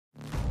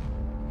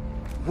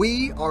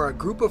We are a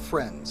group of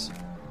friends,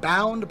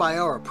 bound by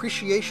our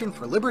appreciation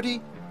for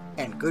liberty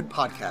and good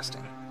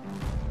podcasting.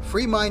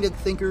 Free-minded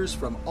thinkers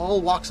from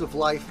all walks of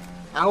life,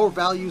 our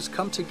values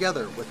come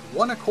together with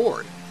one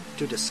accord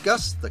to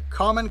discuss the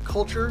common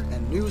culture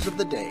and news of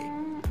the day,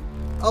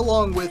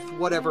 along with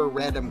whatever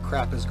random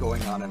crap is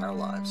going on in our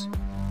lives.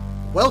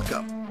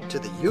 Welcome to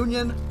the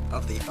Union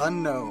of the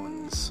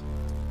Unknowns.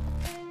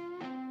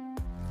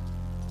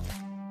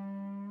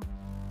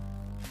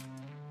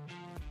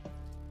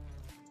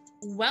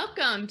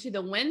 Welcome to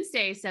the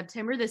Wednesday,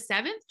 September the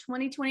 7th,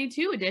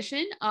 2022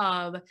 edition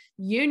of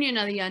Union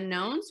of the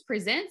Unknowns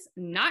presents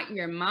Not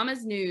Your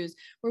Mama's News,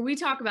 where we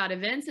talk about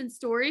events and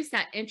stories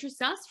that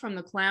interest us from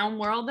the clown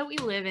world that we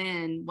live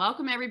in.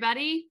 Welcome,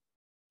 everybody.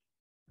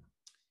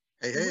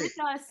 Hey. With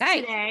us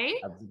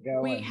today,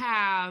 we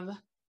have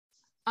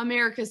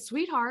America's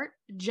sweetheart,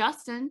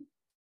 Justin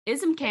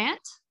Ismcant.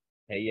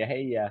 Hey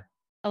ya.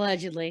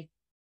 Allegedly.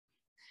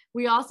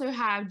 We also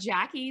have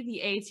Jackie,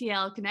 the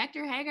ATL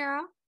connector. Hey,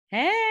 girl.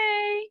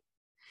 Hey.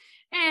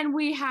 And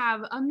we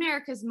have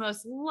America's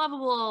most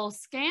lovable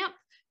scamp,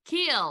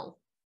 Keel.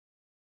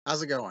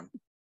 How's it going?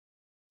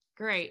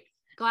 Great.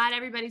 Glad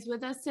everybody's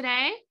with us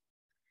today.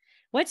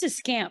 What's a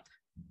scamp?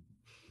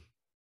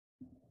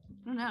 I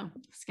don't know.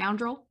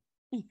 Scoundrel?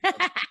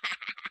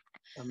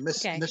 A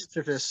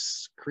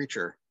mischievous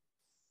creature.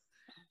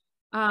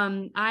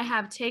 I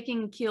have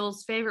taken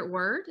Keel's favorite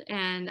word,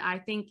 and I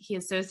think he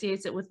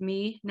associates it with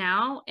me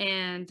now,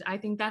 and I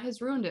think that has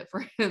ruined it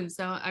for him.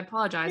 So I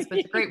apologize, but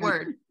it's a great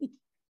word.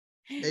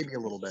 Maybe a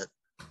little bit.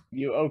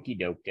 You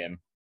okie doked him.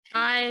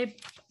 I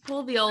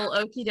pull the old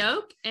okey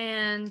doke,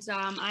 and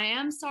I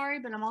am sorry,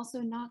 but I'm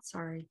also not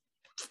sorry.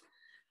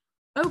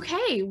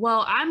 Okay,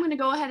 well, I'm going to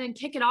go ahead and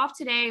kick it off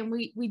today, and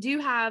we do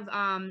have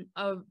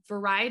a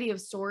variety of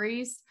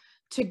stories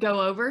to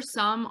go over.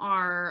 Some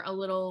are a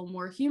little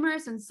more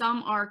humorous and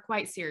some are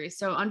quite serious.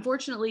 So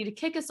unfortunately, to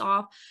kick us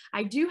off,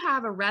 I do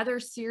have a rather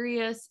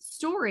serious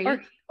story.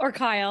 Or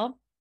Kyle.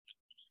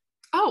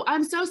 Oh,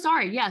 I'm so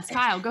sorry. Yes,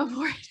 Kyle, go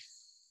for it.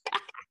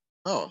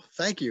 Oh,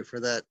 thank you for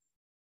that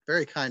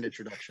very kind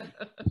introduction.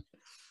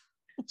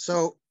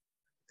 So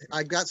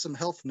I got some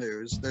health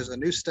news. There's a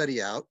new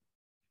study out.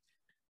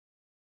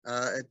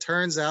 It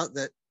turns out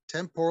that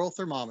temporal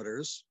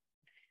thermometers,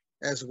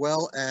 as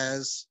well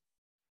as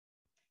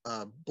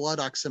blood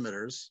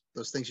oximeters,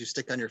 those things you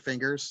stick on your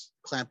fingers,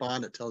 clamp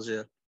on, it tells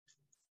you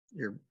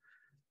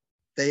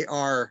they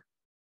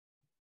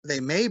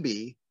may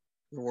be,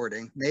 the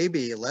wording may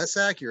be less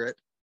accurate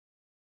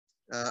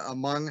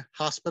among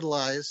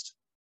hospitalized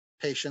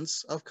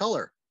patients of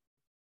color.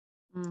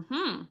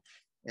 Mm-hmm.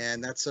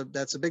 And that's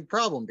a big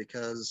problem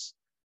because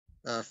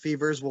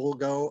fevers will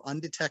go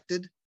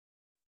undetected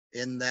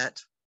in that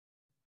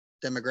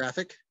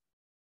demographic,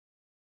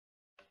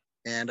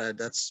 and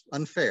that's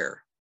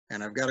unfair.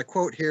 And I've got a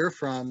quote here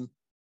from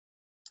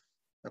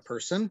a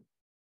person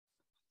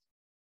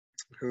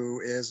who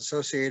is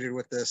associated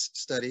with this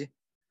study.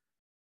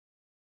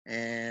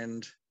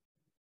 And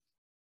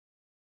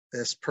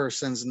this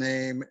person's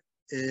name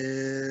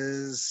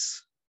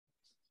is,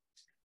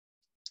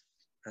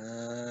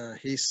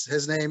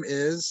 his name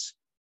is,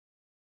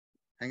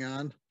 hang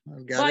on.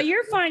 While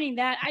you're finding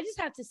that, I just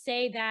have to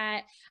say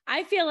that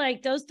I feel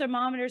like those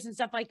thermometers and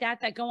stuff like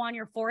that go on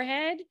your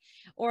forehead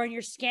or in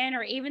your skin,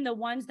 or even the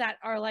ones that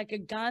are like a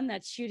gun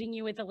that's shooting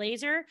you with a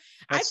laser,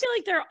 I feel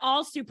like they're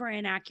all super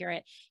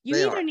inaccurate. You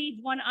either need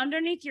one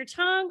underneath your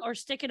tongue or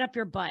stick it up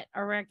your butt,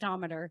 a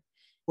rectometer.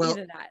 Well,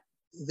 either that.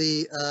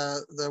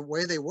 The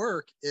way they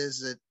work is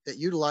that it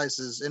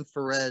utilizes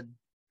infrared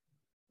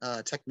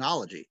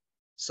technology.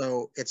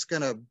 So it's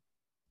going to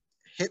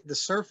hit the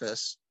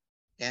surface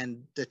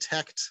and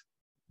detect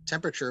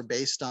temperature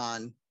based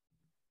on,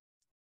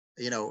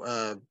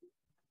 the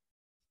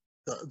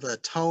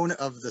tone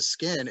of the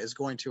skin is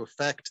going to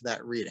affect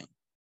that reading,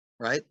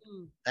 right?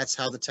 That's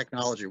how the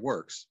technology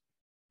works.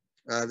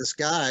 This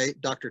guy,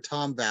 Dr.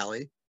 Tom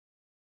Valley,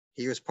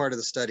 he was part of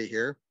the study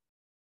here.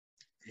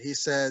 He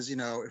says,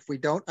 if we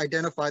don't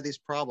identify these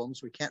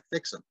problems, we can't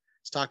fix them.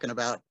 He's talking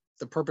about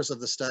the purpose of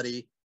the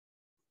study,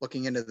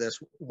 looking into this,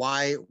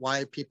 why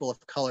people of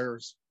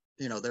colors,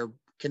 their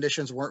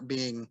conditions weren't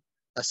being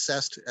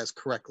assessed as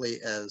correctly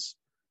as,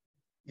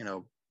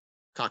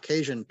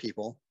 Caucasian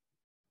people.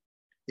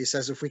 He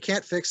says, if we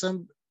can't fix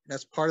them,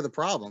 that's part of the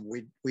problem.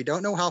 We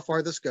don't know how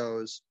far this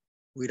goes.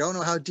 We don't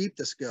know how deep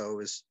this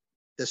goes,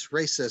 this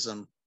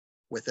racism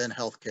within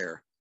healthcare.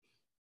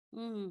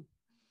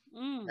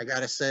 I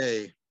gotta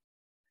say,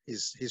 I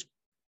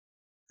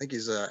think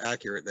he's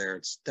accurate there.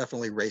 It's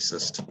definitely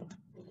racist.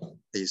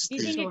 Do you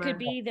think it could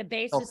be the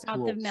basis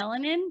of the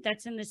melanin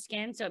that's in the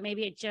skin? So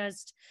maybe it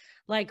just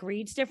like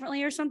reads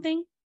differently or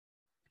something?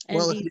 And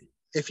well,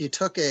 if you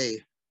took a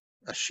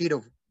sheet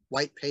of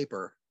white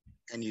paper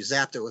and you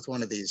zapped it with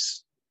one of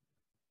these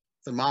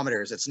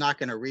thermometers, it's not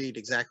going to read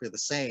exactly the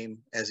same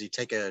as you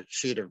take a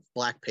sheet of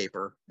black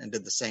paper and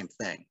did the same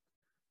thing.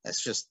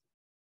 That's just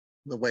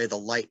the way the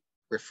light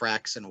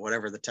refracts and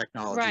whatever the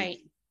technology, right.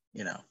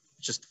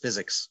 Just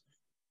physics.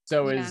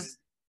 So Yeah.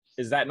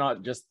 is that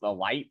not just the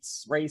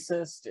light's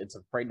racist? It's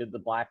afraid of the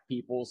black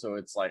people, so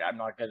it's like, I'm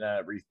not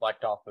gonna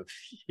reflect off of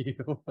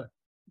you.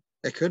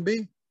 It could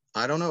be.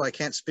 I don't know. I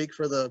can't speak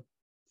for the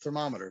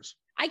thermometers.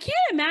 I can't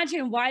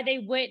imagine why they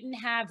wouldn't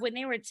have, when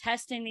they were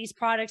testing these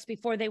products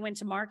before they went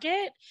to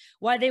market,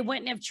 why they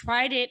wouldn't have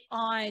tried it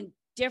on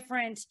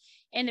different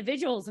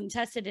individuals and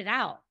tested it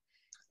out.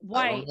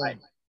 White,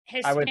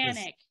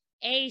 Hispanic,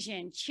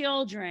 Asian,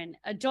 children,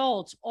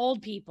 adults,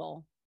 old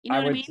people. You know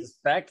what I mean? I would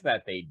suspect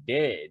that they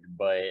did,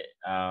 but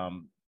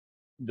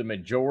the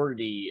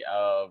majority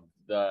of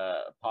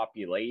the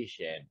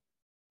population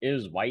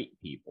is white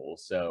people.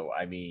 So,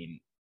 I mean,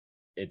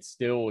 it's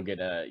still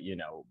gonna,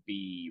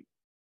 be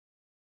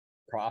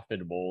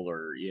profitable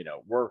or,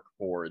 work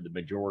for the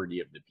majority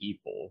of the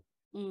people.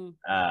 So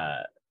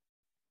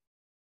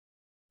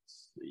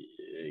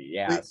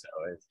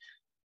it's...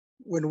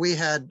 When we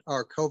had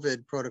our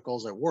COVID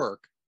protocols at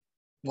work,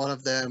 one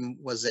of them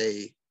was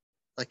a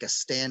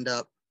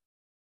stand-up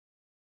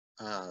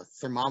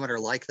thermometer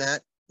like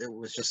that. It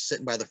was just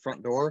sitting by the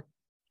front door,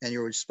 and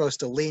you were supposed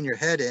to lean your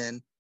head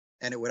in,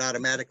 and it would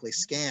automatically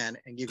scan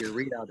and give you a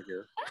readout of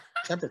your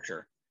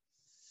temperature.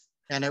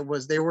 And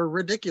they were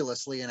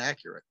ridiculously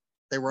inaccurate.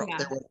 They would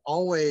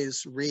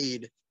always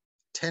read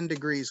 10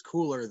 degrees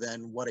cooler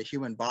than what a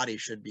human body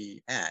should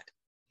be at.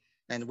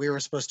 And we were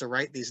supposed to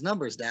write these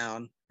numbers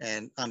down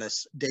and on a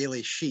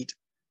daily sheet.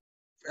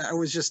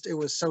 It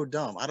was so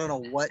dumb. I don't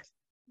know what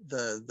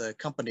the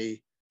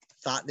company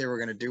thought they were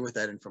going to do with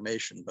that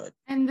information, but.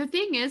 And the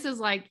thing is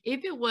like,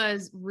 if it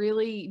was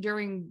really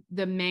during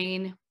the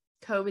main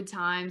COVID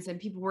times and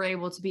people were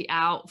able to be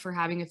out for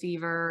having a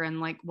fever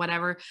and like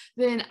whatever,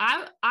 then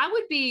I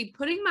would be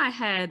putting my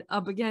head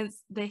up against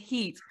the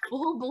heat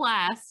full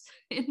blast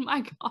in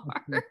my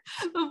car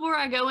before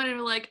I go in and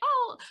be like,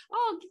 oh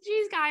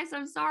geez guys,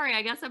 I'm sorry,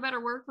 I guess I better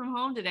work from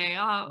home today.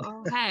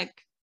 Oh heck.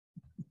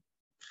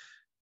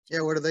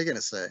 Yeah, what are they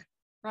gonna say?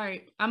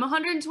 Right, I'm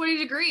 120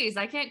 degrees,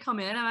 I can't come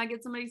in, I might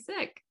get somebody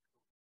sick.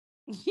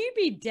 You'd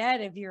be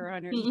dead if you're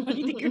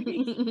 120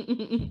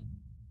 degrees.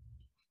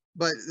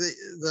 But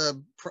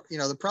the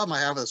problem I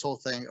have with this whole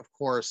thing, of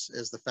course,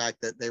 is the fact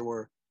that they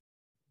were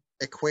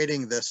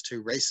equating this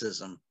to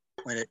racism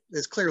when it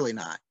is clearly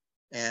not.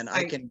 And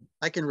right.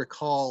 I can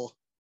recall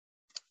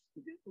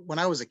when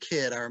I was a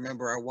kid, I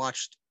remember I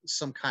watched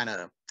some kind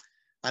of,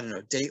 I don't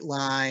know,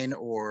 Dateline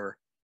or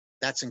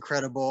That's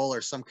Incredible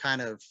or some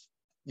kind of,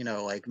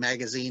 like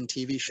magazine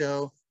TV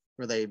show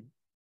where they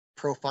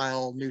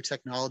profile new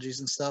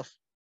technologies and stuff.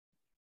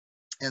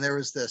 And there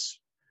was this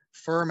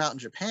firm out in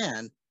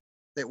Japan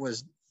that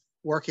was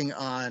working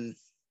on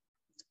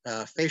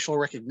facial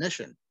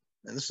recognition.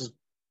 And this was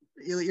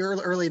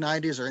early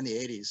 90s or in the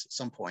 80s at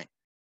some point.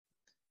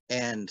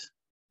 And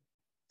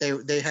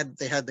they had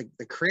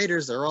the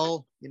creators, they're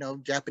all,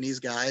 Japanese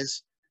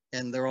guys,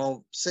 and they're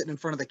all sitting in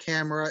front of the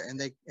camera and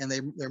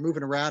they're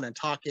moving around and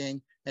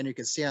talking. And you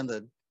can see on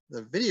the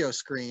video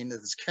screen that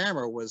this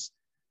camera was,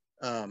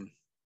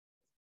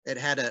 it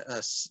had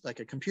like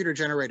a computer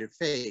generated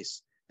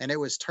face, and it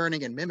was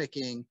turning and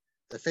mimicking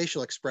the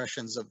facial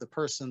expressions of the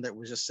person that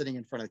was just sitting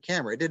in front of the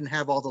camera. It didn't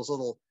have all those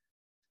little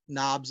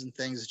knobs and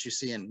things that you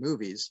see in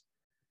movies.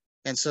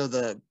 And so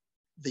the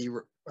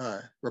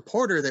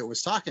reporter that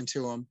was talking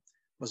to him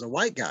was a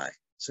white guy.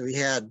 So he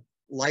had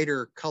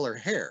lighter color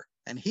hair,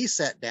 and he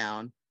sat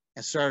down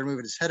and started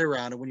moving his head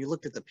around. And when you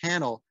looked at the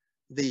panel,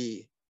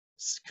 the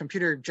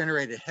computer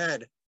generated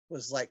head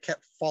was like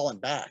kept falling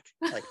back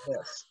like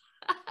this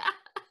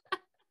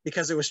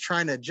because it was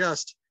trying to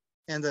adjust.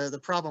 And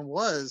the problem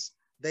was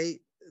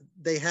they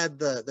had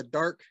the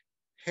dark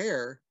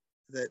hair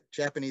that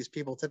Japanese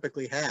people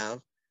typically have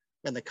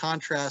and the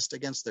contrast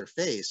against their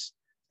face.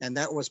 And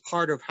that was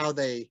part of how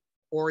they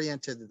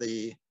oriented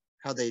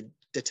how they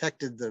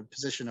detected the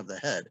position of the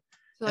head.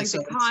 So like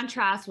the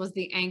contrast was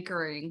the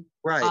anchoring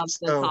right, of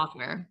the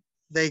software.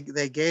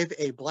 They gave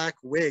a black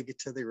wig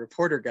to the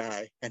reporter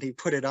guy and he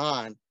put it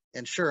on,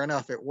 and sure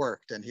enough, it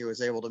worked and he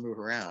was able to move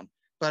around.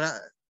 But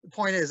the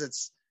point is,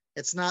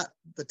 it's not,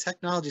 the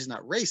technology is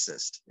not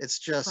racist. It's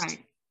just,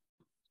 right.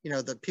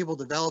 The people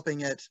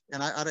developing it,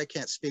 and I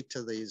can't speak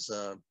to these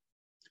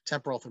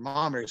temporal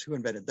thermometers, who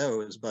invented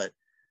those, but,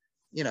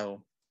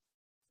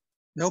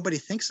 nobody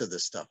thinks of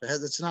this stuff.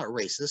 It's not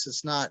racist.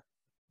 It's not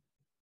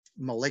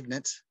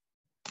malignant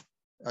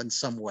in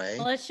some way.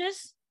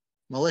 Malicious?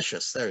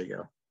 Malicious, there you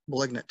go.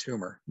 Malignant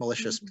tumor,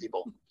 malicious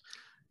people.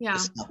 Yeah.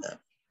 It's not that.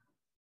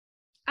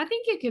 I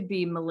think it could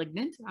be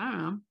malignant. I don't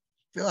know.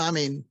 Well, I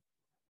mean,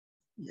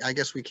 I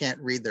guess we can't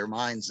read their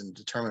minds and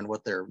determine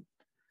what their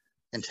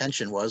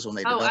intention was when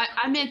they developed.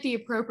 I meant the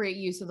appropriate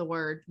use of the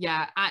word.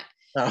 Yeah.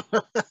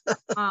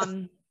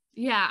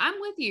 Yeah, I'm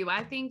with you.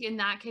 I think in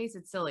that case,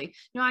 it's silly.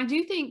 I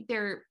do think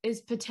there is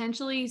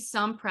potentially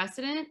some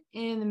precedent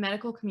in the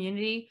medical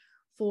community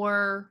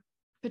for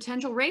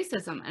potential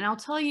racism. And I'll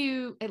tell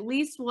you at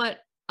least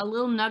a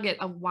little nugget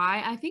of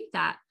why I think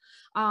that.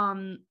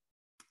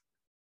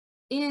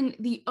 In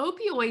the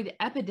opioid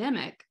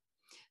epidemic,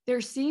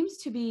 there seems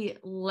to be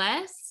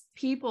less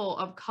people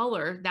of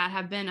color that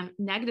have been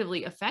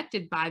negatively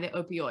affected by the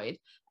opioid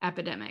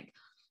epidemic.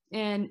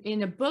 And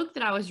in a book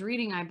that I was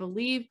reading, I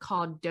believe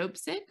called Dope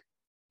Sick,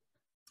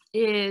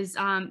 is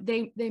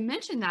they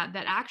mentioned that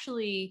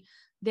actually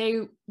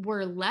they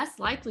were less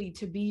likely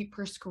to be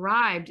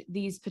prescribed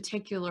these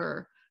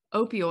particular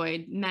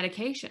opioid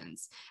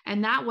medications.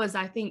 And that was,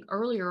 I think,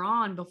 earlier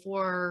on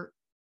before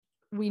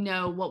we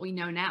know what we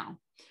know now,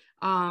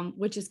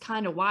 which is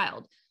kind of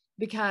wild,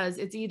 because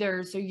it's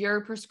either, so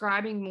you're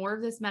prescribing more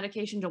of this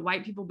medication to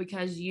white people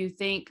because you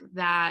think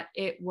that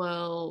it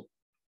will,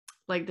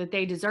 like, that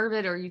they deserve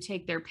it, or you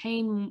take their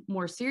pain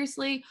more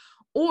seriously,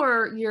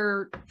 or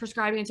you're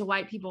prescribing it to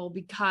white people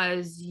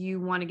because you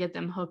want to get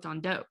them hooked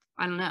on dope.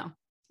 I don't know.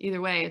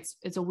 Either way,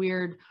 it's a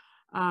weird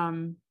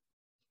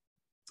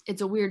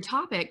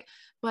topic,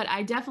 but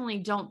I definitely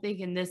don't think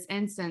in this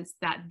instance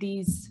that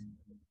these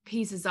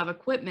pieces of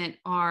equipment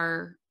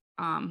are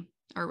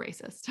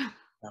racist.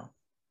 No,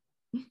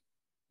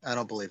 I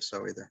don't believe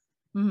so either.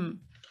 Mm-hmm.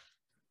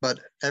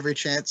 But every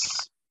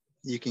chance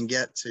you can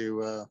get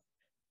to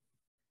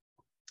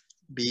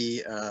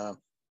be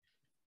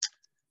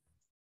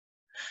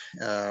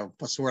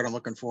what's the word I'm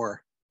looking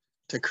for?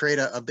 To create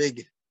a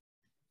big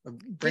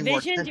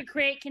division, to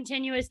create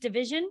continuous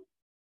division.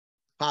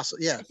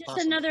 Possibly, yeah. It's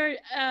just another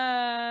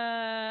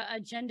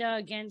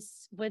agenda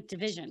with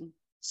division.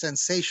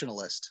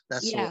 Sensationalist.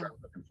 That's the word I'm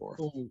looking for.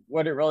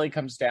 What it really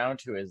comes down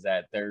to is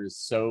that there's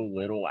so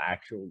little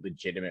actual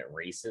legitimate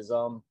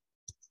racism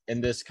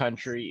in this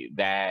country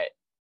that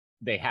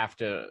they have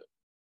to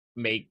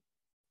make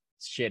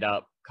shit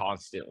up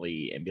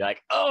constantly and be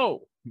like,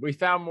 oh, we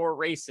found more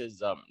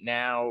racism.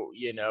 Now,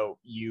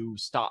 you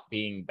stop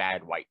being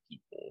bad white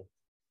people.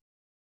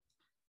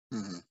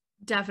 Mm-hmm.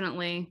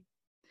 Definitely.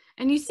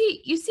 And you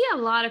see a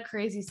lot of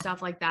crazy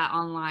stuff like that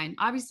online.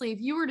 Obviously,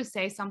 if you were to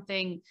say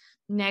something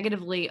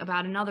negatively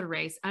about another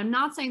race, I'm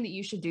not saying that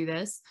you should do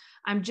this.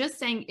 I'm just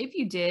saying if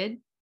you did,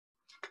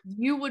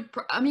 you would,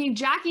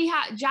 Jackie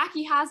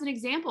has an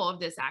example of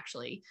this,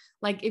 actually.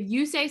 Like, if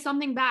you say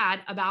something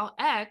bad about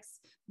X,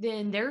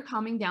 then they're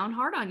coming down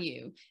hard on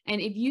you. And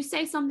if you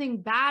say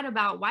something bad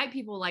about white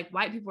people, like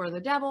white people are the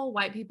devil,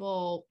 white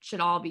people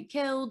should all be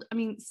killed,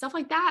 stuff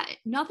like that,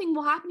 nothing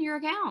will happen to your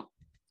account.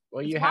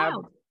 Well, you have,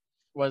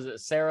 was it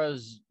Sarah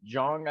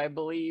Jeong, I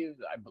believe?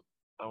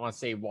 I want to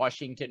say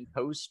Washington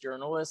Post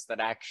journalist that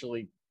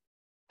actually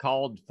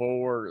called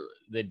for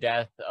the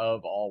death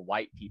of all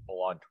white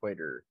people on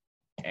Twitter.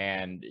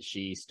 And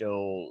she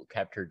still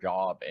kept her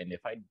job. And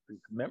if I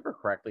remember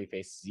correctly,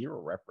 faced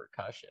zero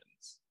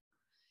repercussions.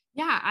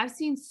 Yeah, I've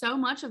seen so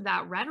much of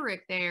that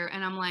rhetoric there,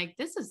 and I'm like,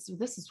 this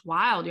is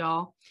wild,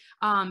 y'all.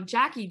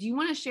 Jackie, do you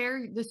want to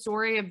share the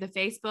story of the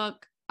Facebook,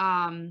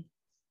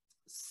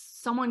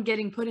 someone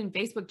getting put in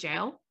Facebook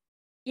jail?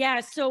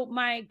 Yeah, so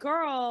my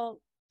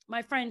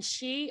friend,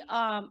 she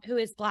who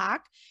is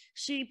Black,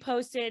 she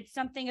posted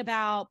something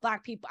about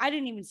Black people. I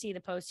didn't even see the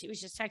post. She was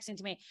just texting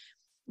to me,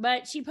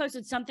 but she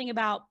posted something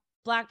about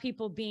Black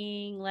people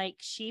being like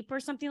sheep or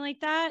something like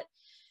that.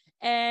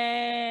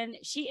 And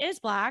she is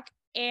Black.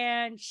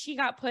 And she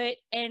got put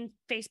in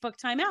Facebook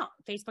timeout,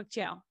 Facebook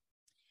jail.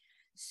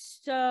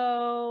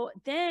 So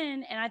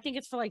then, and I think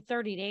it's for like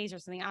 30 days or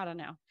something. I don't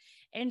know.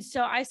 And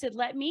so I said,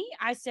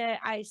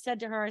 I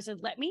said to her,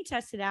 let me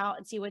test it out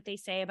and see what they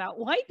say about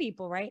white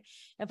people, right?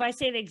 If I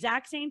say the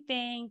exact same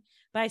thing,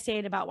 but I say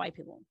it about white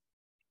people.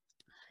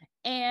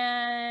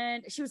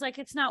 And she was like,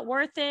 it's not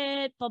worth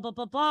it, blah, blah,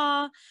 blah,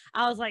 blah.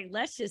 I was like,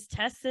 let's just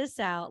test this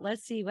out.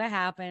 Let's see what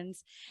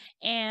happens.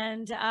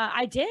 And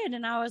I did.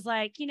 And I was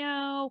like,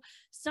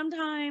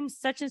 sometimes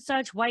such and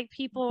such white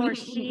people or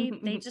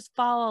sheep, they just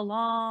follow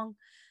along,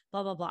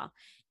 blah, blah, blah.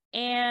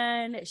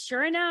 And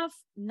sure enough,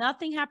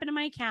 nothing happened to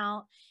my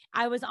account.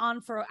 I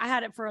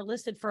had it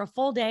listed for a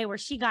full day where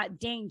she got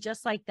dinged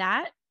just like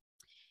that.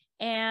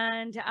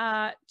 And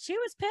she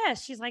was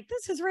pissed. She's like,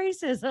 this is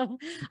racism.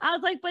 I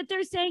was like, but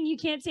they're saying you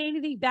can't say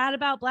anything bad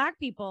about Black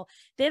people.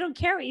 They don't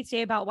care what you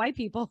say about white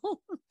people.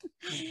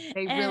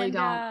 They really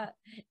don't.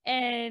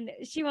 And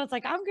she was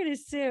like, I'm going to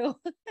sue.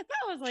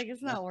 I was like,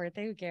 it's not worth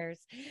it. Who cares?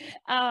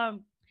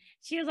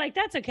 She was like,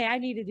 that's okay. I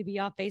needed to be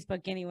off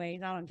Facebook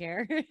anyways. I don't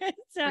care.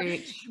 So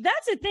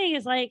that's the thing,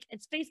 is like,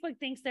 it's Facebook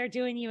thinks they're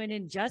doing you an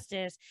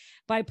injustice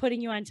by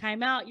putting you on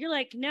timeout. You're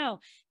like,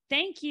 no.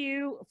 Thank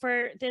you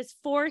for this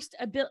forced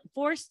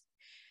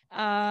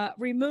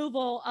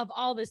removal of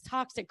all this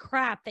toxic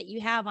crap that you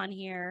have on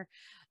here,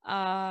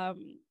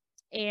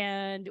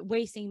 and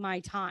wasting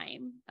my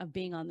time of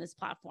being on this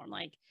platform.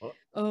 Like,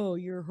 oh,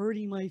 you're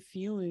hurting my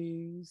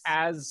feelings.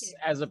 As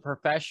a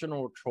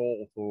professional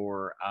troll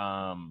for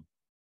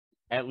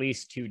at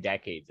least 2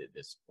 decades at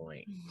this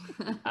point,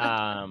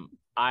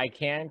 I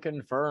can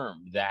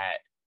confirm that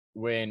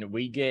when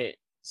we get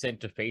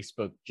sent to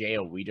Facebook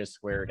jail, we just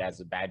wear it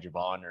as a badge of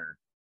honor,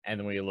 and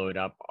then we load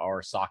up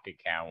our sock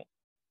account,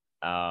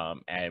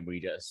 and we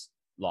just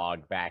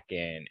log back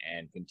in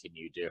and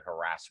continue to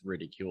harass,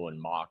 ridicule,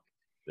 and mock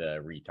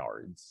the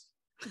retards,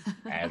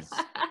 as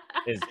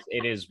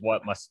it is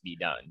what must be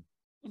done.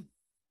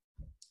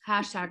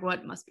 Hashtag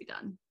what must be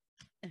done.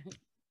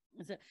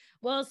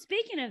 Well,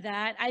 speaking of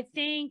that, I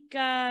think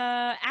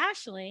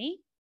Ashley,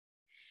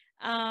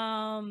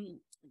 do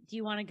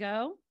you want to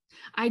go?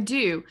 I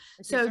do.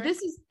 So Sorry?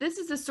 this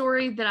is a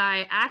story that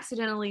I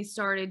accidentally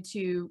started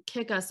to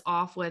kick us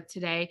off with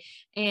today,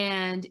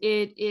 and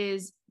it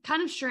is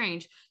kind of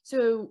strange.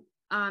 So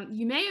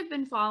you may have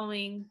been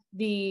following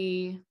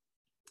the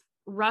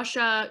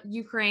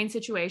Russia-Ukraine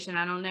situation.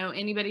 I don't know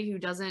anybody who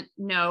doesn't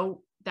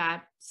know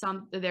that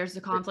there's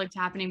a conflict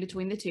happening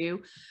between the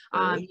two.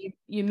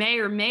 You may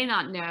or may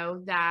not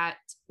know that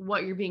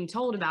what you're being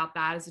told about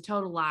that is a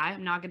total lie.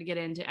 I'm not going to get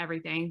into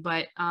everything,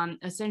 but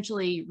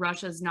essentially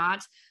Russia's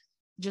not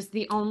just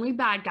the only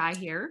bad guy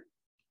here.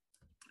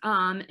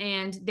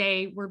 And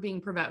they were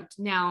being provoked.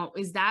 Now,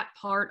 is that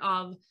part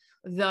of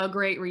the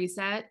Great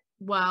Reset?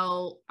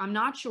 Well, I'm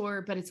not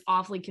sure, but it's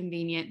awfully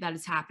convenient that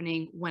it's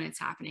happening when it's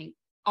happening.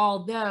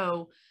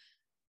 Although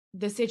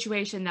the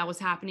situation that was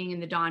happening in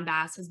the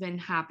Donbass has been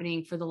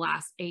happening for the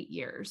last 8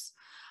 years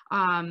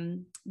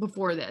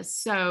before this.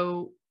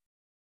 So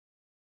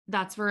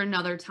that's for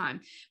another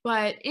time.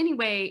 But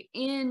anyway,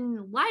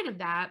 in light of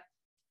that,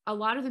 a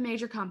lot of the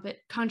major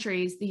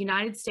countries, the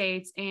United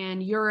States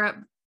and Europe,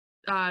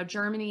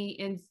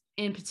 Germany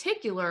in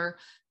particular,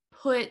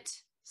 put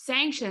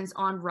sanctions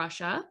on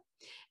Russia.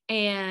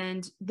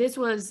 And this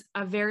was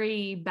a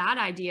very bad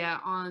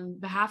idea on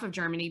behalf of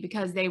Germany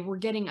because they were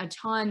getting a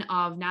ton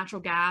of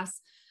natural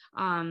gas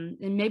and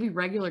maybe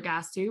regular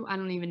gas too, I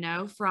don't even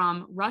know,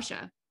 from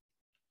Russia,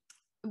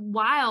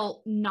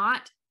 while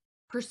not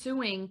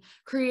pursuing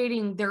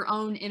creating their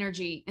own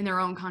energy in their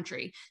own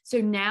country. So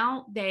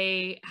now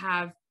they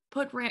have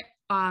put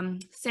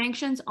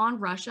sanctions on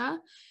Russia.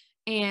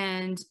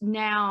 And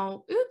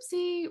now,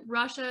 oopsie,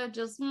 Russia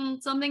just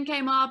something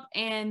came up,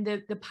 and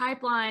the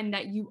pipeline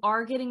that you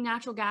are getting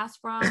natural gas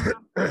from,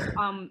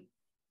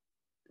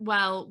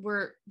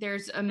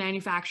 there's a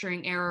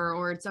manufacturing error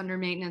or it's under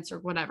maintenance or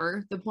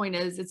whatever. The point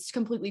is, it's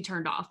completely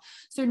turned off.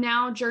 So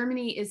now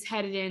Germany is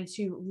headed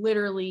into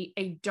literally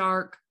a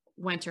dark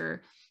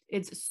winter.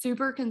 It's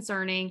super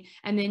concerning.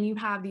 And then you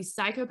have these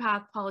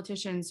psychopath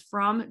politicians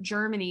from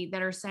Germany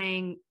that are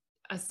saying,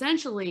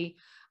 essentially,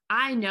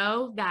 I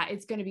know that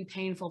it's going to be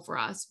painful for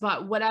us,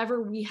 but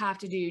whatever we have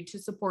to do to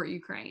support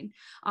Ukraine.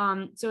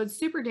 So it's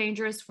super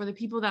dangerous for the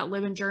people that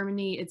live in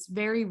Germany. It's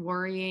very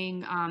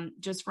worrying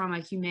just from a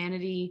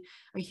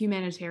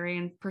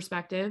humanitarian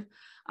perspective.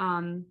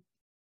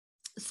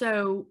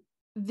 So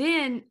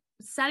then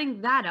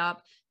setting that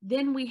up,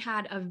 then we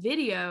had a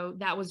video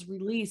that was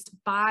released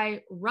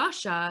by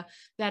Russia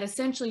that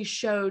essentially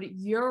showed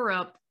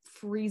Europe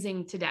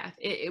freezing to death.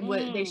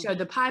 They showed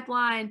the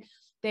pipeline.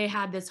 They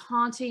had this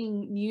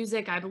haunting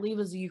music, I believe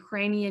it was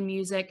Ukrainian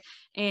music.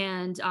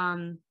 And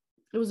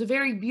it was a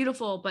very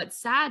beautiful but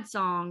sad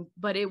song,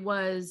 but it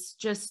was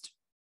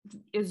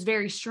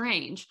very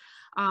strange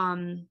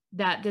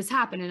that this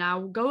happened. And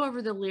I'll go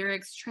over the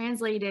lyrics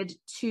translated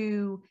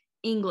to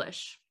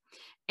English.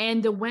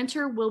 And the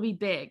winter will be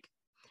big.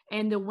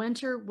 And the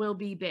winter will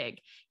be big.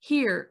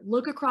 Here,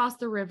 look across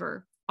the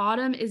river.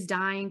 Autumn is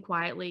dying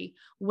quietly,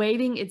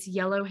 waving its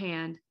yellow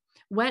hand.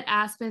 Wet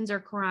aspens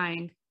are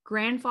crying.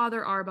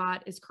 Grandfather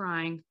Arbot is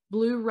crying.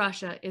 Blue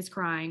Russia is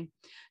crying,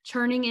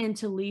 turning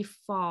into leaf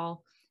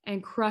fall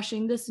and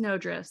crushing the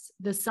snowdrifts.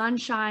 The sun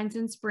shines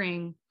in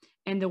spring,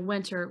 and the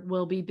winter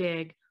will be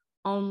big.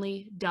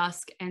 Only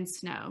dusk and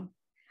snow.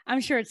 I'm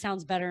sure it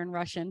sounds better in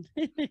Russian.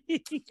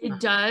 It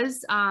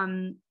does.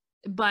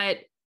 But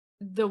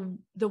the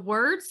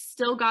words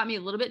still got me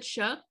a little bit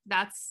shook.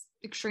 That's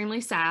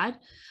extremely sad.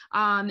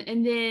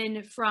 And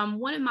then from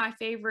one of my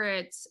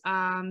favorite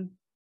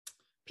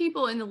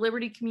people in the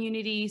Liberty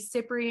community,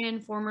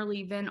 Cyprian,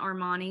 formerly Vin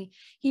Armani,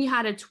 he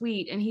had a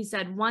tweet and he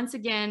said, once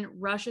again,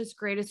 Russia's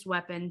greatest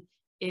weapon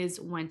is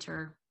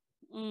winter.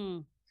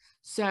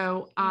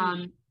 So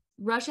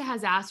Russia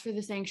has asked for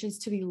the sanctions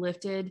to be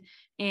lifted.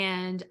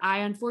 And I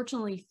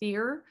unfortunately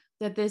fear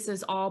that this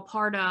is all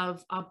part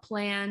of a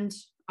planned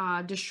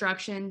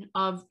destruction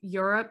of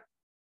Europe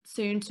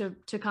soon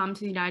to come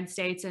to the United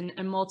States, and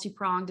a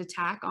multi-pronged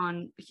attack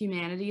on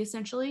humanity,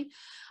 essentially.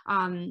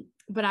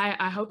 But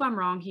I hope I'm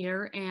wrong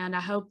here, and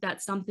I hope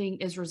that something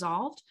is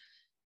resolved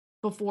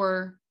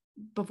before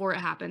it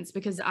happens,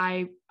 because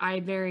I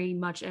very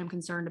much am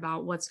concerned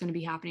about what's going to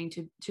be happening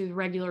to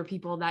regular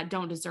people that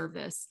don't deserve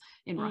this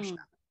in Russia.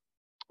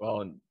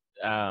 Well,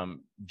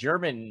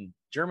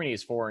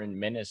 Germany's foreign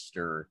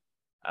minister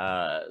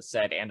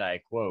said, and I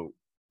quote,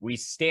 "We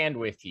stand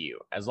with you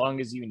as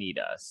long as you need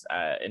us,"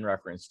 in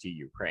reference to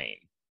Ukraine.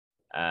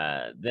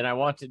 Then I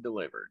want to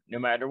deliver, no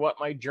matter what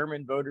my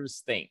German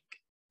voters think,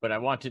 but I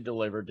want to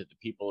deliver to the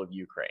people of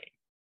Ukraine.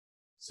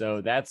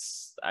 So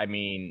that's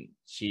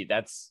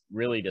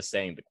really just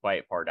saying the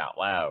quiet part out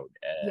loud.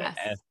 Yes.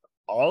 As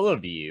all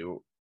of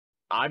you,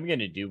 I'm going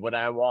to do what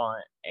I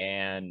want,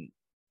 and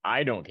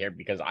I don't care,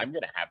 because I'm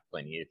going to have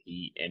plenty of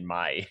heat in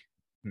my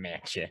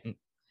mansion.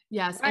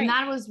 Yes. Right. And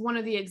that was one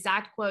of the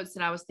exact quotes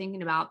that I was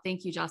thinking about.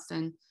 Thank you,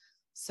 Justin.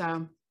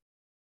 So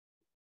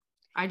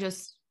I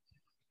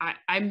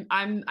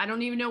I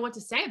don't even know what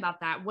to say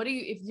about that. What do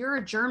you, if you're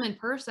a German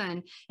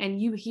person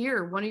and you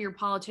hear one of your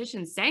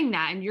politicians saying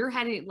that, and you're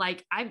heading,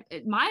 like,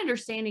 my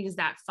understanding is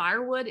that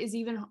firewood is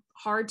even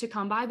hard to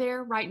come by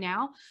there right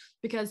now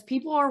because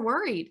people are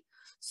worried.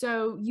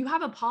 So you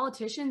have a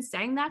politician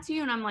saying that to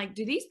you, and I'm like,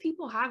 do these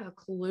people have a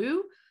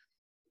clue?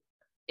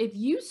 If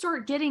you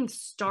start getting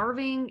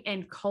starving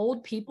and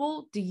cold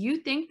people, do you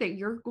think that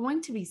you're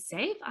going to be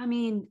safe? I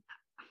mean,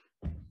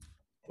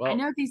 well, I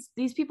know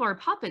these people are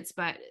puppets,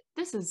 but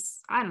this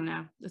is, I don't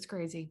know. It's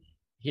crazy.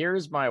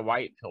 Here's my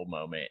white pill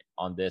moment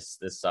on this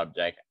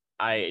subject.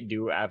 I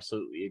do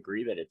absolutely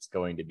agree that it's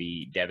going to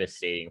be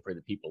devastating for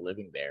the people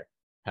living there.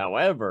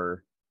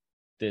 However,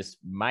 this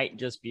might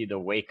just be the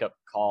wake-up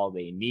call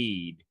they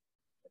need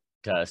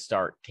to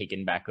start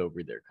taking back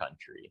over their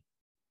country.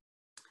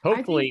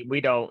 Hopefully they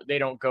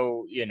don't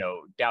go,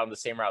 down the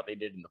same route they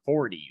did in the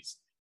 40s,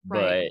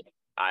 right.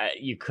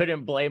 But you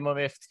couldn't blame them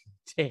if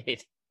they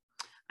did.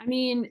 I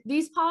mean,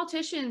 these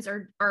politicians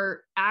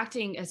are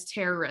acting as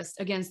terrorists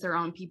against their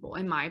own people,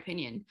 in my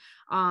opinion.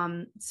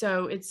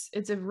 So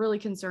it's a really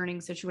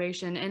concerning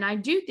situation. And I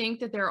do think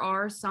that there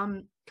are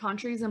some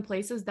countries and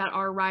places that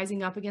are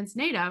rising up against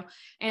NATO.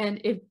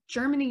 And if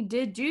Germany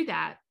did do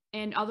that,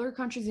 and other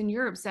countries in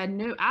Europe said,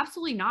 no,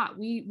 absolutely not.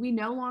 We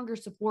no longer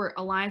support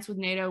alliance with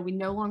NATO. We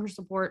no longer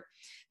support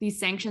these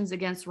sanctions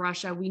against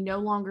Russia. We no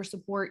longer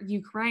support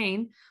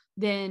Ukraine.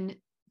 Then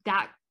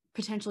that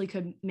potentially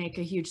could make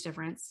a huge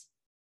difference.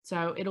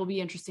 So it'll be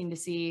interesting to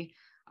see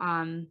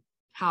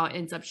how it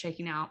ends up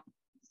shaking out.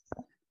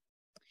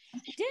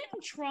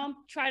 Didn't Trump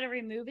try to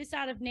remove us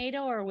out of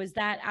NATO, or was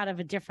that out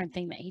of a different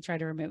thing that he tried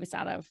to remove us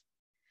out of?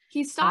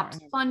 He stopped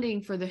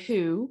funding for the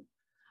WHO.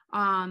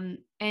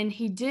 And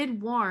he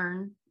did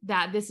warn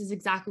that this is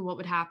exactly what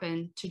would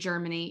happen to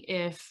Germany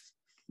if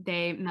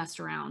they messed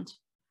around.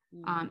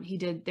 He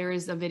did. There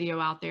is a video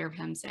out there of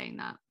him saying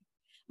that.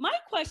 My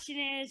question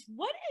is,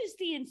 what is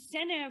the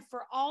incentive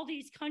for all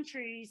these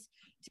countries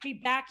to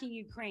be backing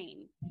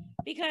Ukraine?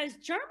 Because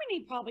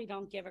Germany probably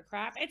don't give a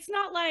crap. It's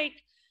not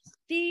like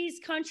these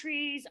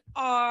countries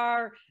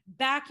are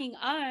backing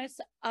us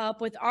up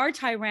with our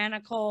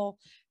tyrannical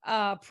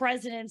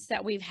presidents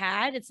that we've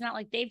had. It's not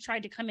like they've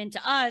tried to come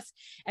into us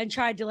and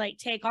tried to like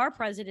take our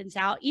presidents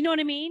out, you know what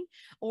I mean?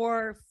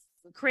 Or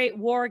create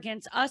war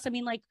against us. I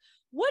mean, like,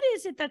 what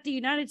is it that the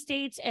United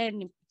States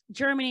and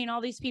Germany and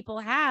all these people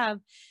have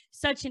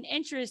such an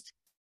interest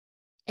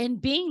in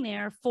being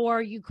there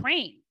for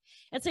Ukraine?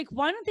 It's like,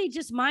 why don't they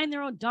just mind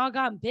their own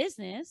doggone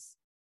business?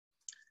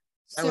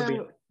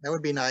 That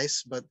would be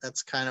nice, but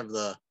that's kind of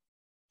the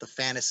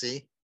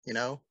fantasy,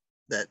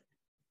 that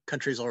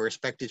countries will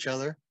respect each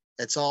other.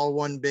 It's all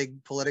one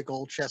big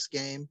political chess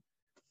game,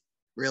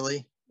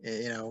 really.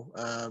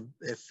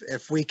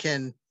 If we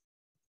can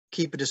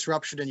keep a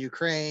disruption in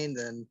Ukraine,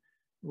 then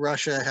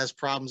Russia has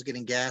problems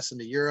getting gas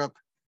into Europe,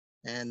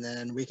 and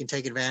then we can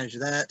take advantage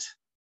of that.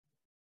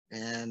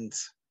 And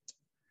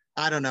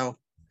I don't know.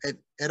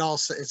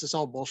 It's just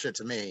all bullshit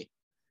to me.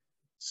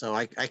 So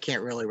I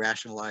can't really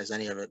rationalize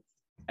any of it.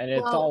 And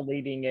it's all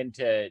leading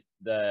into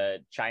the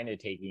China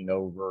taking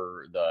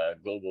over the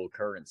global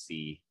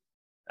currency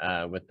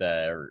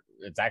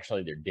it's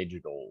actually their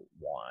digital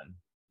yuan.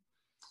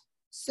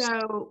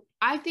 So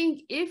I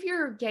think if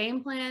your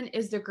game plan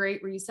is the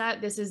Great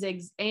Reset, this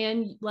is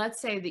and let's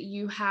say that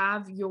you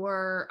have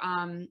your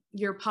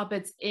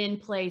puppets in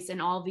place in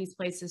all of these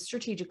places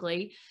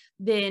strategically,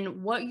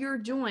 then what you're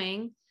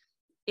doing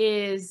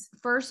is,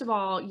 first of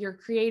all, you're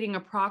creating a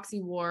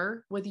proxy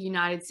war with the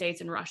United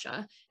States and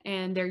Russia,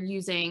 and they're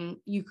using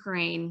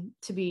Ukraine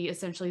to be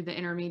essentially the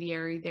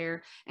intermediary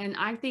there. And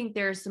I think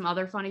there's some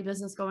other funny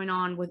business going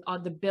on with all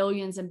the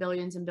billions and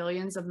billions and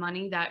billions of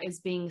money that is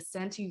being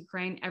sent to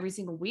Ukraine every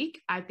single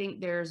week. I think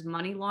there's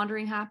money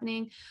laundering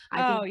happening.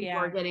 I think people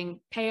are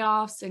getting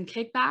payoffs and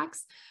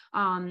kickbacks.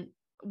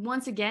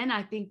 Once again,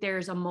 I think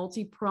there's a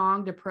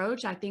multi-pronged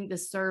approach. I think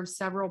this serves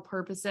several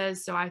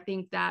purposes. So I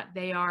think that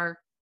they are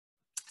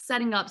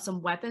setting up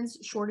some weapons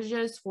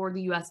shortages for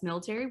the U.S.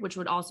 military, which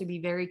would also be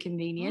very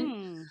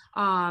convenient.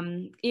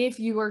 If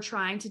you are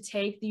trying to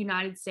take the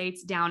United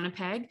States down a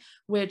peg,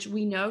 which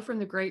we know from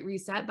the Great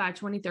Reset by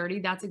 2030,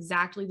 that's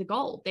exactly the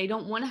goal. They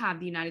don't want to have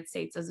the United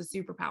States as a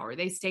superpower.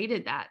 They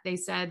stated that. They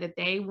said that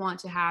they want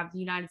to have the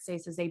United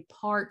States as a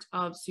part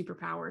of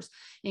superpowers,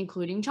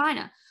 including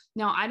China.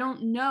 Now, I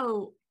don't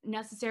know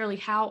necessarily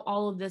how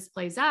all of this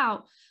plays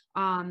out,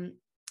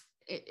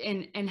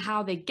 and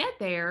how they get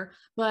there,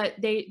 but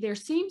there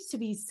seems to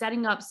be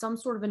setting up some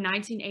sort of a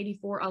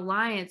 1984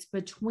 alliance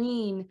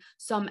between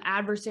some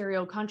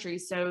adversarial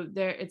countries. So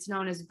it's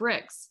known as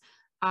BRICS.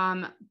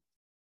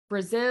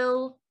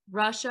 Brazil,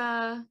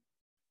 Russia,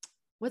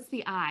 what's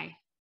the I?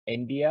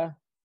 India,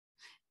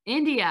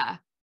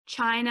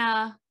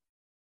 China,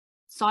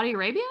 Saudi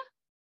Arabia?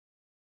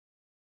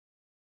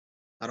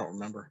 I don't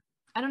remember.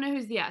 I don't know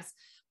who's the S,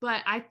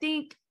 but I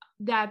think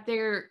that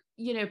they're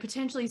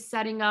potentially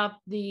setting up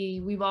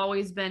we've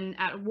always been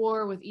at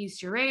war with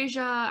East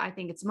Eurasia. I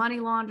think it's money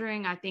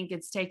laundering. I think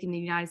it's taking the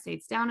United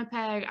States down a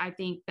peg. I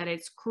think that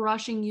it's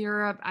crushing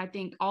Europe. I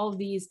think all of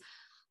these,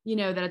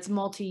 that it's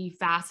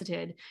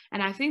multifaceted.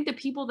 And I think the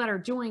people that are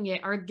doing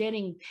it are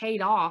getting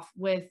paid off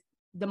with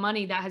the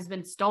money that has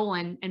been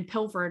stolen and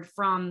pilfered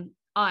from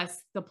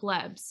us, the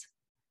plebs.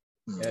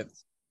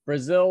 It's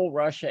Brazil,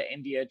 Russia,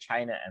 India,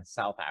 China, and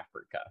South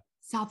Africa.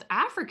 South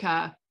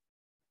Africa.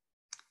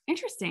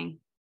 Interesting.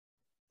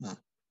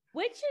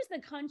 Which is the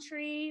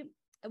country,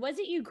 was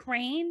it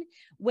Ukraine,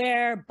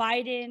 where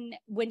Biden,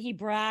 when he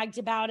bragged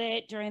about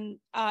it during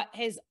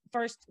his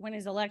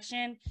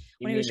election,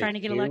 when he was trying to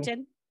get elected?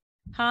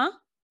 Huh?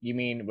 You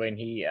mean when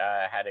he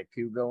had a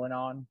coup going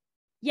on?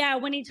 Yeah,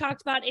 when he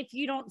talked about if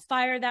you don't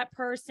fire that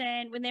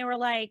person, when they were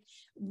like,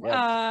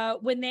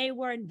 when they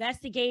were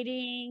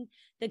investigating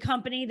the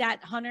company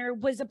that Hunter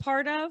was a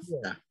part of.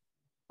 Yeah.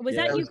 Was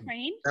that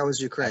Ukraine? That was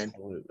Ukraine.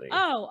 Absolutely.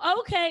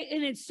 Oh, okay.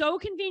 And it's so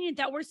convenient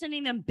that we're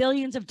sending them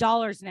billions of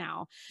dollars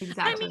now.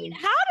 Exactly. I mean,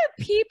 how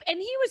do people, and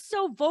he was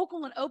so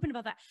vocal and open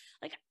about that.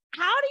 Like,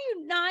 how do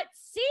you not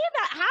see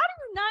that? How do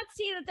you not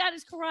see that that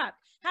is corrupt?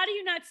 How do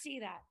you not see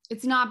that?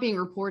 It's not being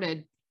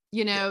reported.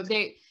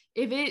 If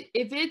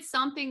it's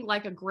something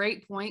like a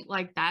great point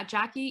like that,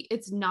 Jackie,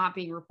 it's not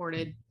being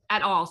reported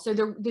at all. So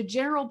the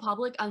general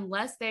public,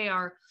 unless they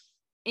are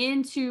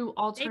into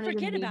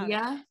alternative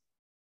media,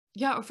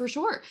 yeah, for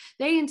sure,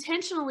 they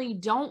intentionally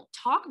don't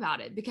talk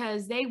about it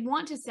because they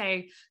want to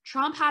say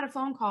Trump had a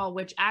phone call,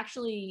 which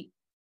actually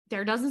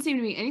there doesn't seem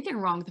to be anything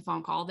wrong with the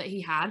phone call that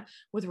he had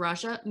with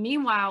Russia.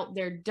 Meanwhile,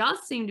 there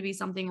does seem to be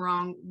something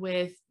wrong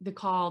with the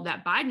call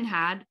that Biden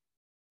had,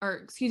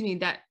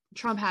 that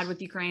Trump had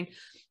with Ukraine.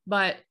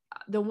 But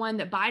the one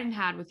that Biden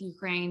had with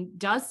Ukraine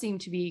does seem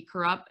to be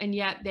corrupt, and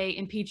yet they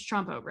impeached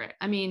Trump over it.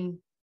 I mean,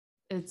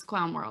 it's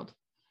clown world.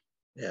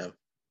 Yeah.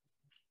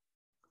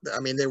 I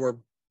mean,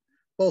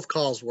 both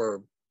calls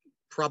were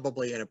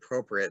probably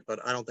inappropriate, but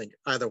I don't think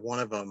either one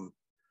of them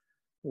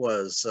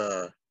was,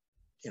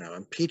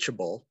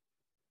 impeachable.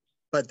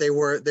 But they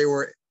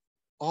were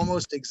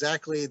almost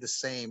exactly the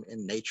same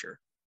in nature,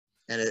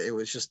 and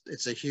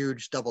it's a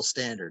huge double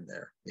standard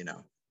there.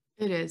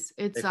 It is.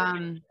 It's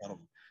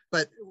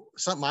But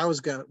something I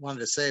wanted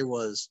to say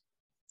was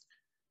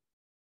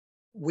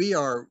we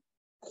are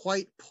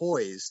quite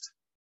poised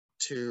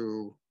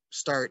to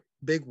start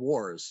big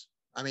wars.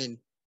 I mean,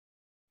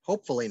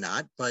 hopefully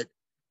not, but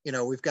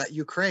we've got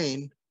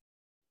Ukraine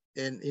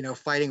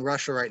fighting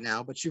Russia right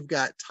now, but you've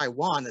got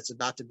Taiwan that's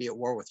about to be at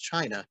war with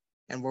China,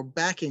 and we're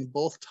backing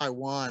both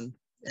Taiwan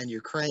and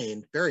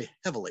Ukraine very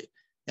heavily.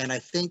 And I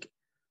think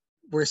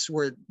where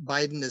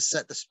Biden is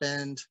set to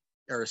send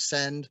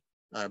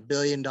 $1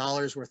 billion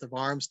worth of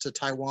arms to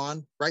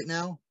Taiwan right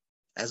now,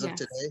 as of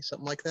today,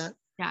 something like that.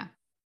 Yeah.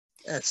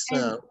 That's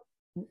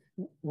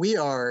we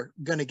are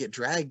going to get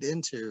dragged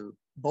into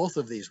both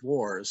of these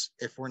wars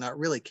if we're not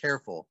really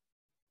careful.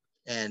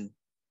 And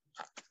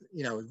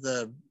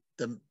the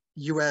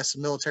U.S.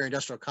 military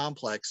industrial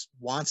complex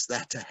wants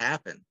that to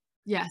happen.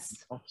 Yes.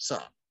 So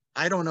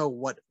I don't know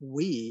what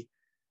we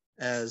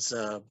as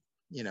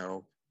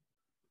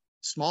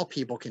small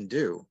people can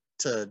do.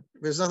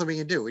 There's nothing we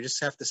can do. We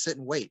just have to sit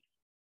and wait.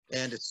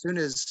 And as soon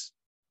as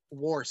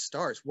war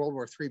starts, World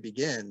War III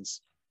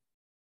begins,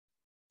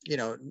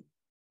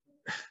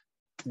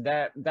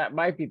 that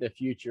might be the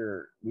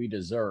future we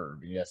deserve.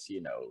 Yes,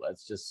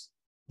 let's just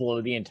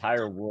blow the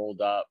entire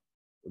world up.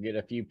 We'll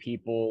get a few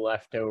people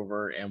left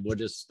over, and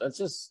let's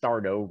just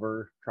start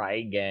over, try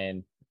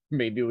again.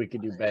 Maybe we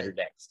could do better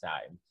next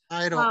time.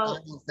 I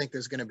don't think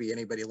there's going to be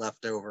anybody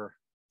left over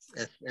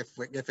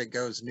if it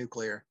goes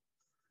nuclear.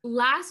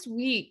 Last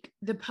week,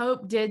 the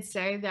Pope did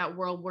say that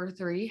World War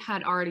III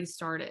had already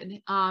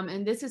started.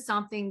 And this is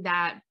something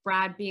that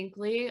Brad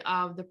Binkley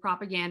of the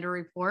Propaganda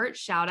Report,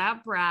 shout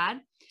out Brad,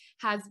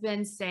 has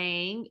been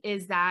saying,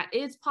 is that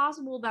it's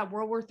possible that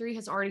World War III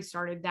has already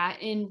started, that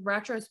in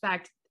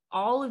retrospect,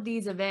 all of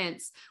these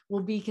events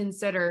will be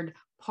considered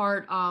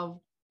part of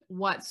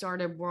what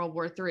started World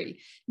War III.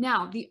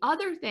 Now, the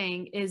other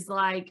thing is,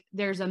 like,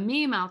 there's a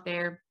meme out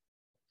there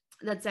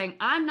that's saying,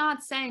 I'm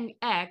not saying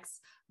X,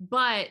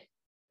 but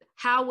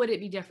how would it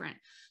be different?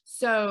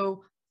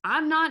 So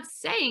I'm not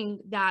saying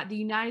that the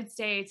United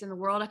States and the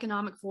World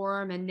Economic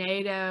Forum and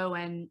NATO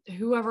and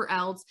whoever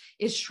else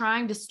is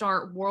trying to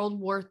start World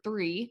War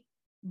III,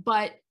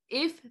 but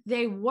if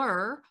they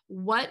were,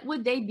 what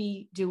would they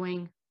be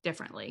doing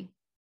differently?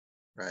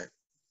 Right.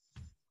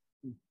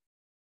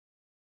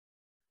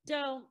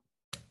 So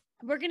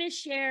we're going to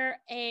share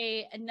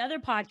another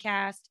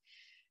podcast,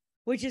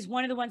 which is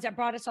one of the ones that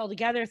brought us all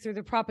together through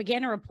the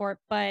Propaganda Report.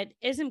 But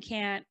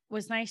IsmCant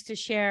was nice to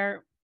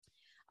share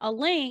a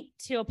link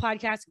to a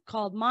podcast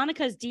called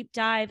Monica's Deep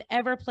Dive,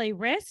 Ever Play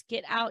Risk?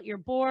 Get out your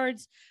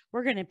boards.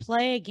 We're going to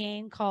play a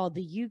game called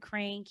the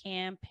Ukraine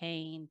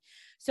Campaign.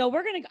 So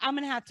I'm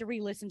going to have to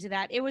re-listen to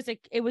that. It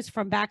was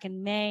from back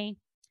in May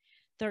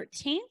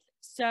 13th.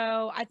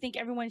 So I think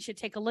everyone should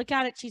take a look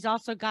at it. She's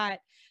also got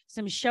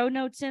some show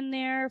notes in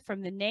there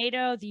from the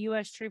NATO, the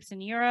U.S. troops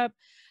in Europe.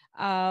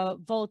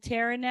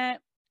 Voltairenet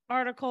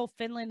article,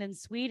 Finland and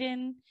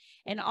Sweden,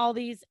 and all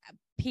these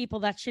people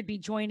that should be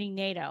joining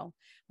NATO,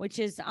 which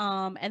is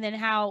and then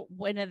how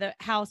when the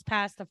House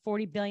passed the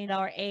 $40 billion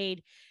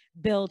aid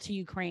bill to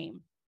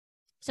Ukraine.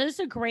 So this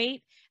is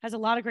has a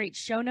lot of great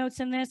show notes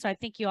in this. So I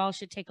think you all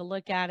should take a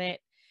look at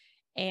it.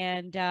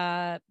 And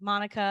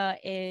Monica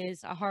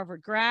is a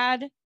Harvard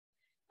grad,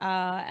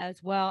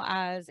 as well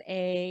as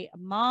a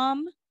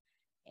mom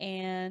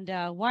and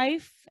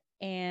wife,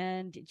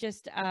 and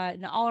just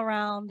an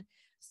all-around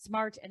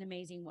smart and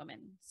amazing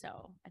woman.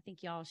 So I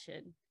think y'all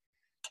should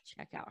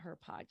check out her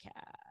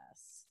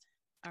podcast.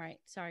 All right.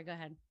 Sorry, go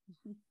ahead.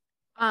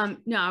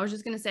 No, I was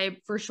just going to say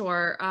for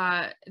sure,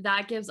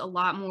 that gives a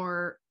lot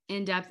more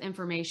in-depth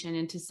information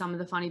into some of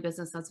the funny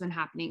business that's been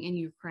happening in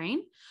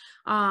Ukraine.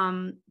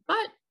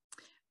 But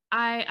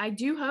I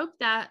do hope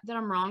that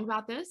I'm wrong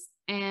about this,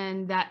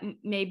 and that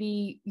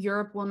maybe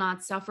Europe will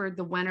not suffer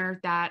the winter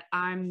that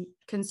I'm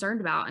concerned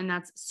about. And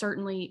that's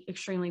certainly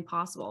extremely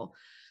possible.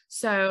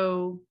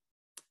 So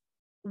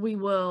we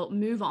will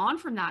move on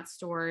from that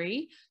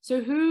story.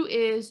 So who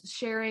is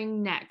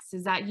sharing next?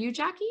 Is that you,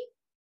 Jackie?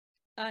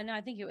 No,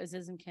 I think it was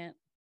Kent.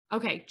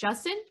 Okay,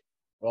 Justin?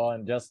 Well,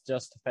 and just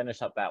to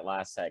finish up that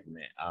last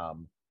segment,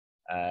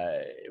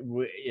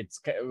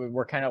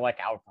 we're kind of like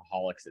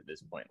alcoholics at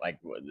this point. Like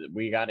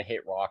we got to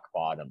hit rock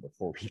bottom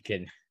before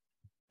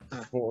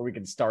we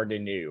can start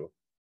anew.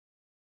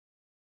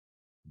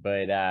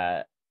 But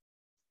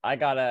I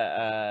got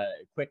a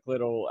quick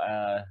little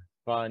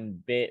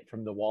fun bit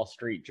from the Wall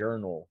Street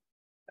Journal.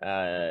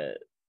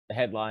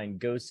 Headline: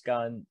 Ghost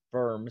gun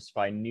firms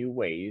find new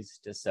ways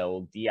to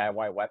sell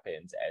DIY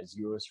weapons as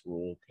U.S.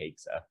 rule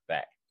takes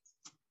effect.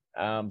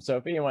 So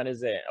if anyone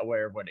isn't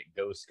aware of what a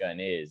ghost gun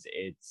is,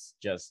 it's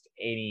just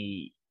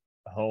any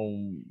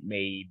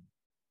homemade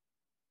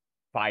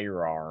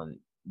firearm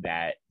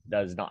that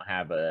does not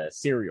have a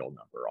serial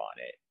number on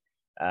it.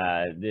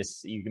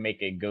 You can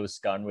make a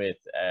ghost gun with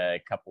a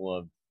couple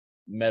of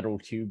metal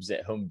tubes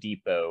at Home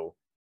Depot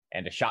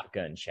and a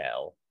shotgun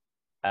shell.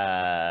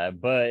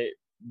 But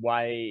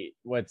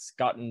what's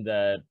gotten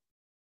the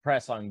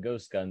press on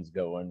ghost guns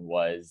going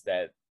was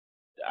that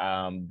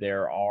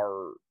there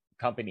are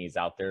companies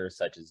out there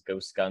such as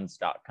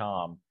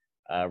ghostguns.com,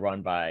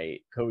 run by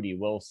Cody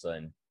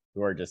Wilson,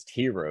 who are just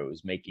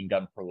heroes, making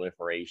gun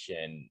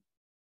proliferation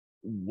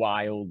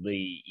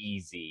wildly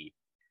easy.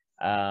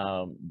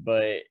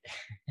 But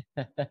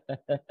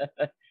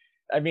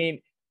I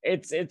mean,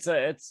 it's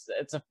a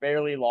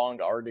fairly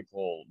long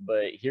article,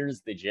 but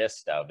here's the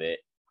gist of it.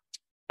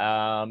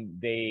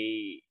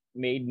 They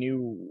made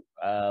new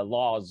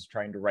laws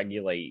trying to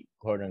regulate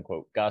quote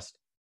unquote ghost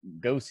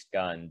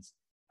guns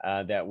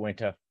that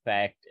went into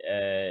effect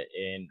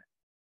in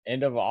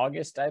end of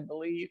August, I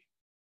believe.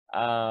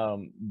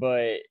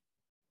 But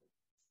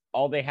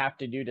all they have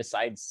to do to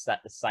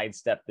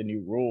sidestep the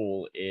new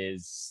rule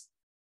is,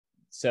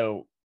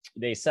 so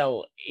they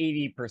sell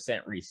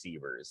 80%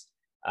 receivers.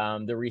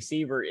 The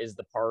receiver is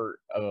the part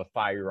of a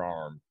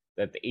firearm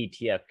that the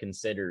ATF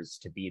considers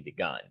to be the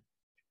gun.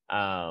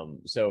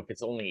 So if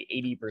it's only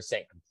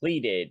 80%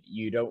 completed,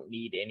 you don't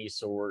need any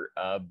sort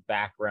of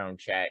background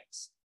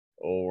checks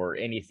or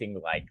anything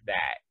like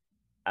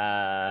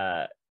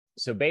that.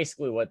 So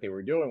basically what they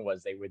were doing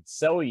was they would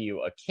sell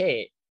you a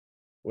kit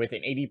with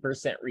an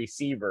 80%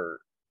 receiver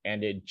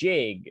and a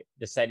jig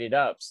to set it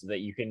up so that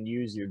you can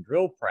use your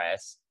drill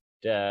press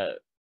to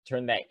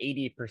turn that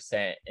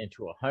 80%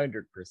 into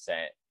 100%.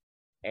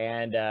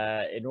 And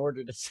in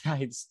order to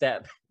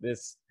sidestep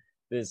this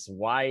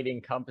wide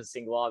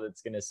encompassing law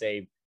that's going to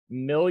save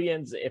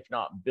millions, if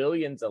not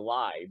billions of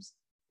lives,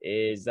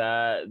 is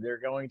they're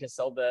going to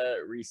sell the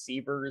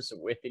receivers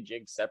with the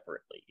jig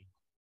separately.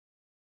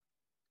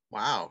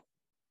 Wow.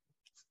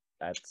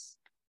 That's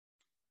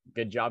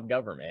good job,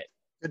 government.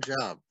 Good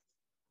job.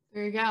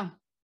 There you go.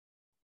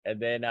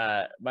 And then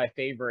my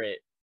favorite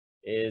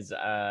is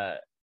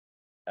at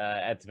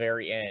the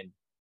very end,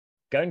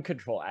 gun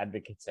control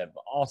advocates have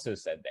also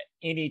said that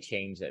any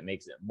change that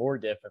makes it more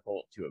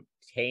difficult to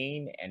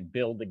obtain and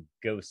build a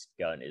ghost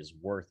gun is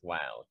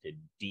worthwhile to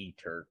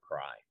deter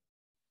crime.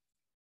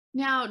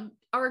 Now,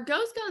 are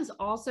ghost guns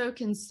also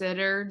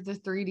considered the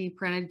 3D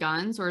printed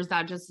guns, or is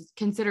that just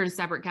considered a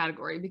separate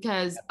category?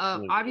 Because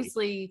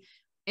obviously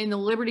in the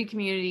Liberty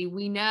community,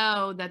 we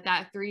know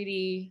that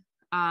 3D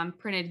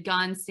printed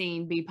gun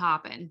scene be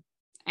popping,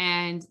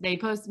 and they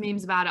post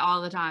memes about it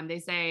all the time. They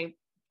say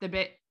the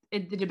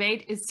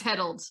debate is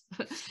settled.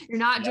 You're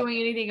not doing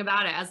anything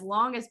about it. As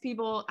long as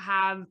people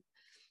have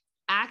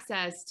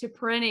access to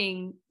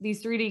printing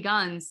these 3D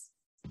guns,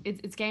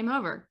 it's game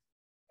over.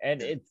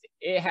 And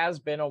it has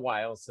been a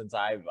while since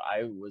I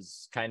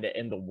was kind of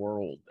in the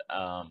world,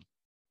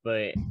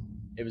 but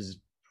it was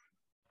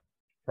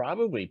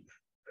probably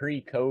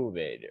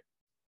pre-COVID.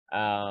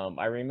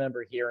 I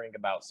remember hearing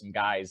about some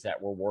guys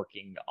that were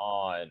working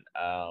on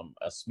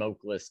a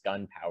smokeless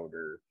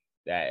gunpowder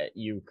that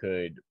you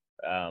could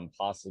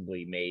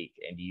possibly make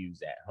and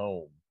use at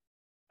home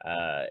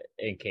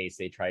in case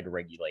they try to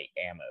regulate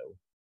ammo.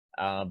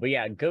 But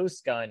yeah,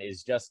 ghost gun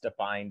is just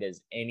defined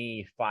as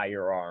any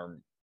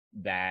firearm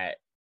that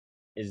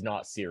is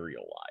not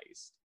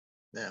serialized.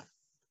 Yeah.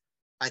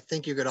 I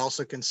think you could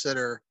also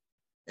consider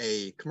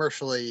a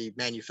commercially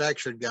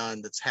manufactured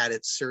gun that's had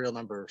its serial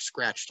number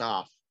scratched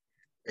off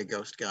a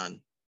ghost gun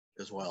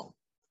as well.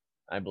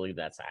 I believe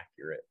that's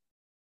accurate.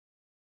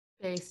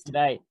 Based.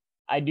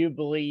 I do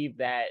believe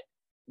that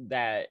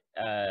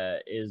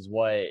is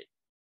what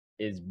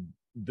is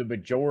the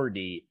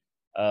majority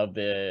of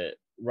the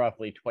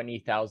roughly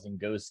 20,000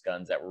 ghost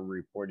guns that were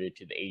reported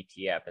to the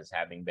ATF as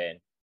having been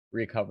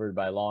recovered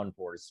by law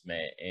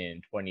enforcement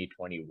in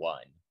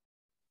 2021.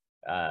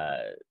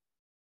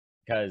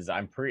 Because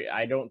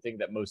I don't think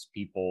that most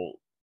people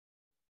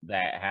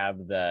that have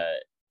the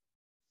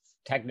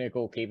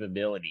technical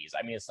capabilities,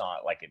 I mean, it's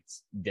not like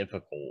it's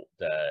difficult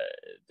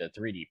to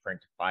 3D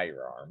print a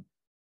firearm,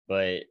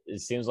 but it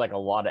seems like a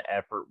lot of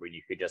effort when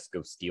you could just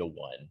go steal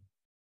one.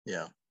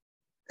 Yeah.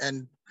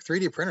 And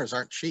 3D printers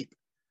aren't cheap,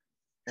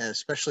 and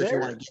especially if you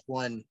want to get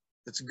one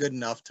that's good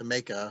enough to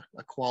make a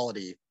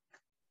quality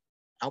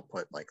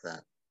output like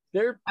that.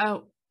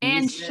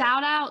 And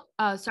shout out,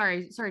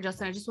 sorry,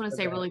 Justin, I just want to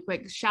say really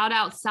quick, shout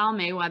out Sal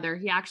Mayweather.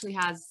 He actually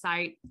has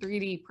site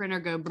 3D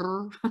printer go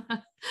brr.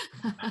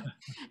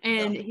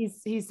 And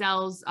he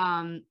sells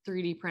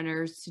 3D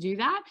printers to do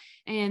that.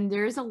 And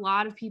there's a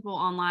lot of people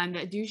online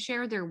that do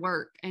share their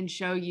work and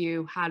show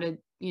you how to,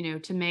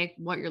 to make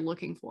what you're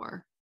looking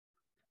for.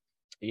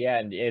 Yeah,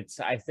 and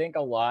I think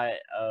a lot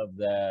of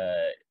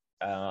the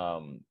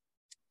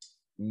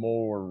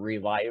more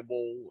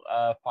reliable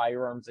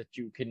firearms that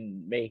you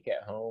can make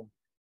at home,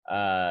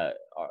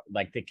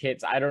 like the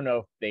kits, I don't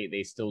know if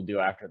they still do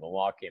after the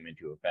law came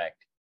into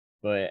effect,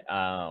 but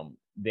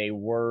they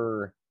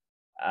were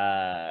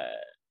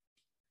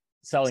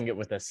selling it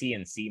with a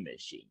CNC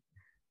machine.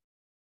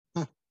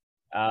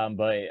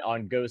 But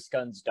on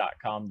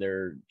ghostguns.com,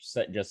 they're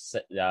just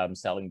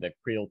selling the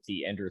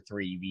Creality Ender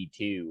 3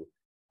 V2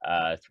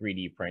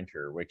 3D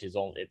printer, which is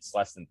it's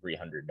less than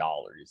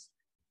 $300,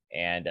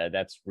 and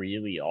that's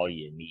really all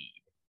you need.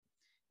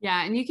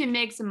 Yeah, and you can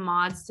make some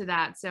mods to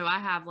that. So I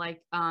have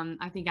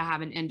I think I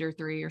have an Ender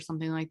 3 or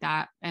something like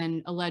that,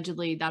 and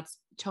allegedly that's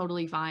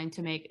totally fine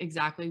to make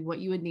exactly what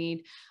you would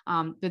need.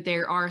 But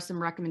there are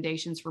some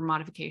recommendations for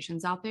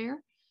modifications out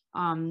there.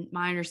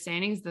 My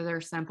understanding is that they're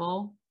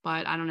simple,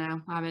 but I don't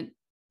know. I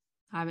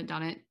haven't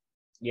done it.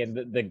 Yeah,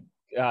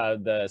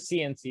 the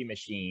CNC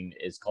machine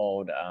is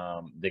called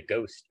the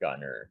Ghost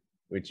Gunner,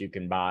 which you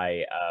can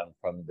buy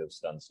from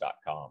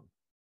ghostguns.com.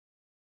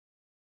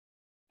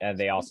 And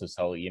they also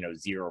sell,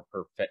 0%,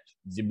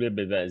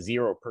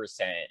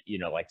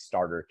 like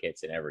starter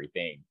kits and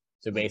everything.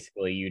 So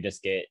basically, you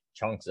just get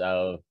chunks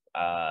of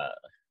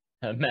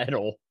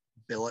metal,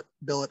 billet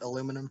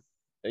aluminum.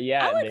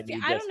 Yeah, I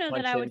don't know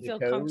that I would feel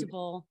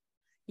comfortable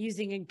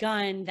using a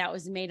gun that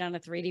was made on a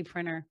 3D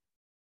printer.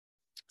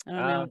 I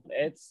don't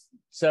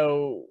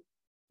know.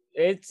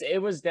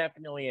 It was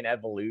definitely an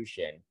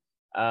evolution.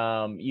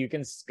 You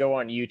can go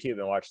on YouTube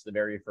and watch the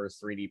very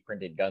first 3D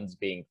printed guns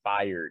being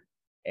fired,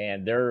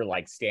 and they're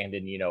like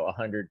standing,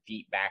 100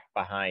 feet back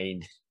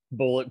behind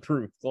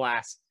bulletproof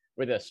glass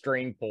with a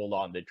string pulled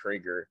on the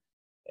trigger.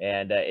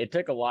 And it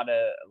took a lot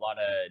of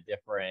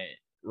different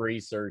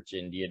research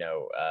and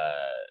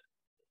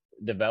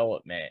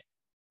development,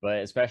 but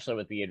especially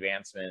with the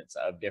advancements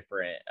of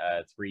different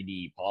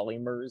 3D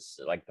polymers,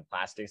 like the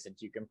plastics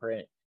that you can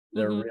print,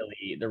 they're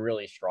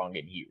really strong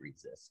and heat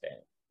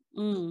resistant.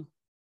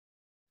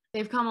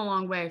 They've come a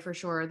long way for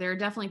sure. There are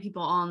definitely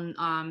people on,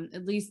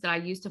 at least that I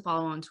used to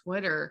follow on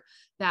Twitter,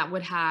 that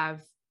would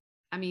have,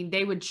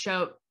 they would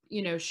show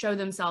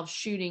themselves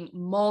shooting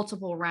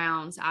multiple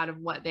rounds out of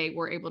what they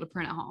were able to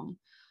print at home.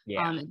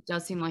 Yeah. It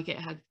does seem like it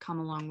had come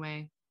a long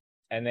way.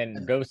 And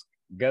then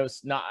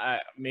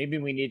maybe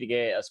we need to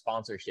get a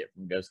sponsorship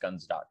from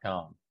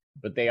ghostguns.com,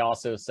 but they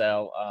also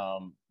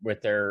sell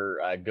with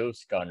their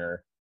Ghost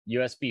Gunner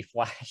USB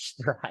flash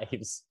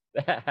drives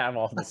that have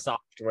all the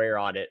software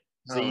on it.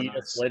 So you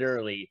just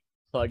literally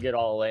plug it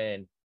all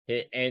in,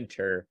 hit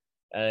enter,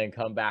 and then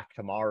come back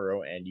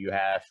tomorrow and you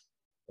have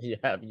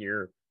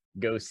your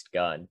ghost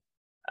gun.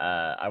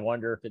 I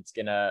wonder if it's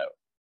gonna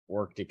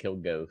work to kill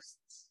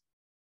ghosts.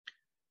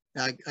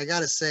 I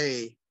gotta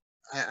say,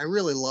 I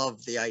really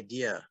love the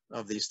idea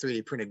of these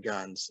 3D printed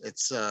guns.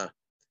 It's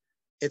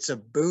a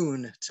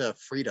boon to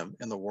freedom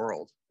in the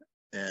world.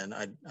 And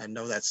I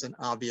know it's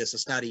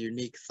not a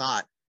unique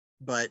thought,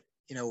 but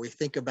we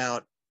think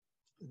about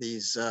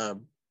these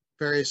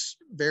various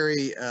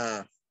very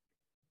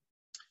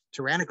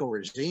tyrannical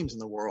regimes in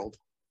the world,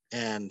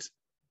 and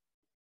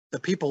the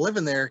people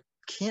living there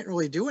can't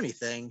really do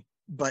anything.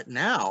 But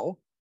now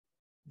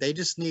they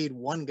just need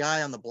one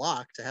guy on the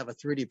block to have a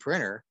 3D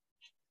printer,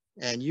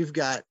 and you've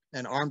got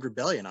an armed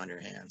rebellion on your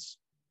hands.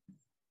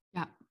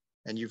 Yeah.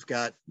 And you've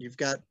got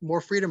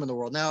more freedom in the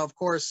world. Now, of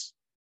course,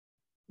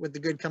 with the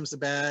good comes the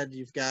bad.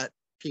 You've got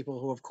people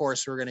who, of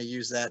course, are going to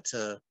use that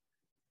to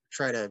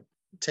try to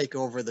take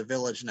over the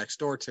village next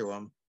door to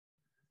them.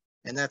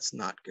 And that's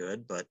not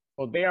good, but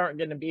well, they aren't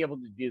going to be able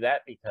to do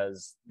that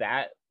because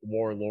that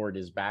warlord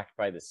is backed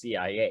by the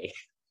CIA.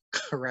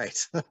 right.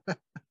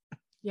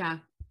 Yeah.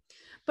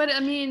 But I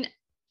mean,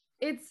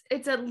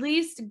 it's at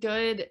least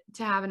good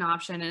to have an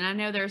option. And I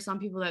know there are some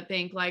people that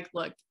think like,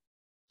 look,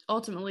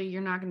 ultimately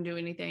you're not going to do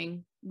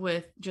anything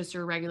with just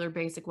your regular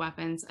basic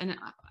weapons. And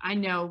I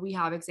know we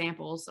have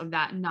examples of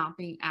that not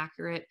being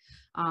accurate.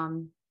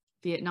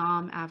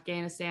 Vietnam,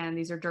 Afghanistan,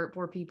 these are dirt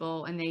poor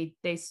people, and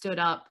they stood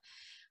up.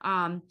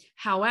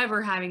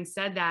 However, having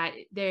said that,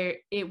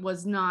 it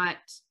was not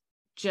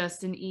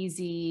just an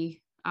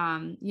easy,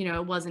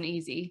 it wasn't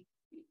easy.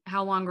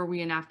 How long were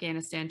we in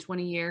Afghanistan?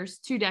 20 years,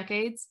 2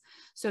 decades.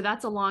 So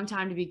that's a long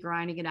time to be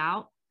grinding it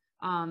out.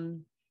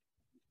 And,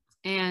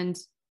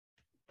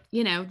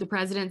 the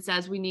president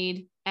says we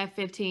need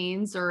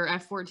F-15s or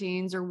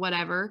F-14s or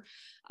whatever.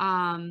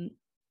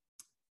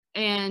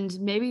 And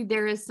maybe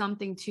there is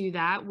something to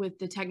that with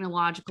the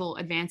technological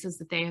advances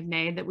that they have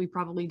made that we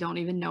probably don't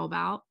even know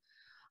about.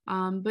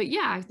 But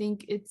yeah, I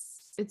think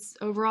it's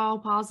overall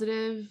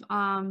positive,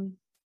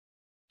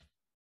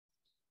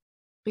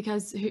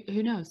 because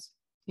who knows,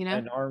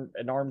 An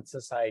armed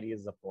society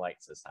is a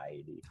polite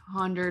society.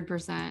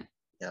 100%.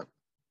 Yep.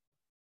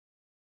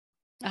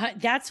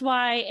 That's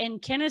why in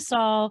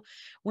Kennesaw,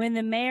 when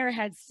the mayor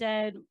had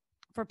said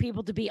for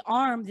people to be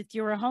armed, if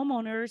you were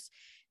homeowners,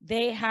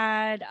 they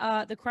had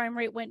the crime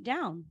rate went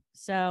down.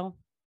 So,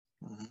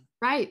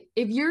 right.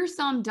 If you're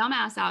some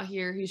dumbass out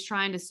here who's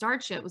trying to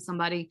start shit with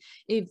somebody,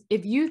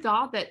 if you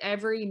thought that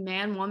every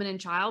man, woman, and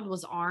child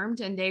was armed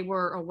and they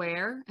were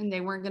aware and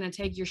they weren't going to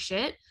take your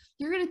shit,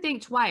 you're going to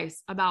think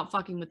twice about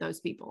fucking with those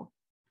people.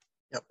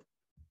 Yep.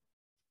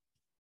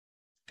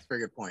 That's a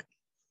very good point.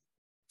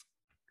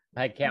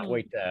 I can't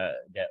wait to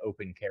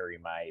open carry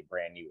my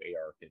brand new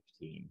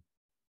AR-15.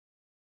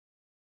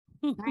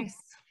 Nice.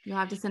 You'll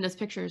have to send us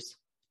pictures.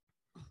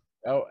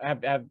 Oh,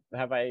 have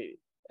I?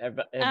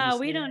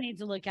 We don't need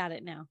to look at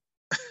it now.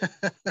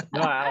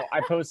 No,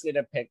 I posted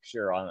a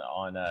picture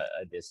on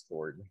a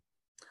Discord.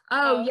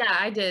 Oh yeah,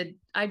 I did.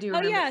 I do.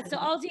 Oh yeah. So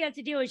all you have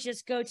to do is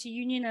just go to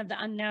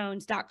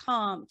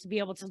unionoftheunknowns.com to be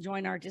able to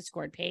join our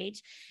Discord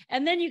page.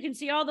 And then you can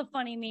see all the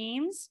funny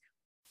memes,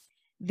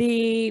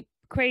 the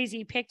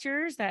crazy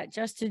pictures that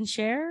Justin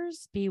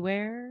shares,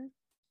 beware.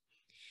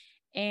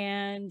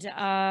 And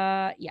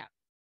yeah.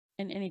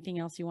 And anything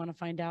else you want to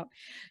find out.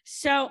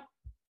 So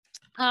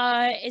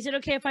is it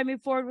okay if I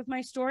move forward with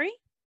my story?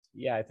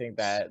 Yeah, I think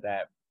that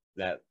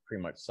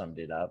pretty much summed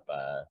it up.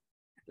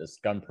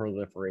 Just gun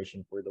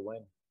proliferation for the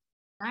win.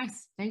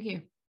 Nice. Thank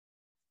you.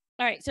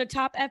 All right. So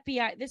top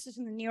FBI, this is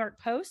from the New York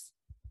Post.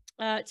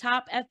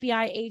 Top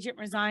FBI agent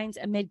resigns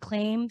amid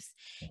claims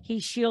he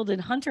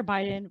shielded Hunter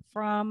Biden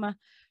from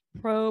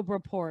probe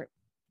report.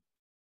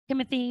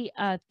 Timothy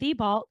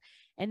Thibault,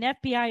 an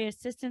FBI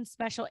assistant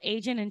special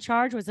agent in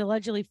charge, was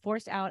allegedly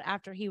forced out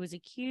after he was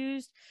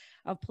accused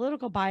of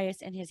political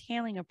bias in his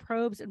handling of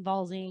probes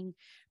involving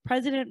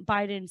President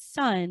Biden's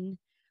son,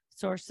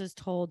 sources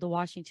told the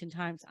Washington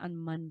Times on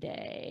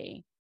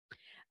Monday.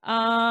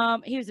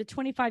 He was a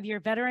 25-year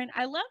veteran.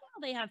 I love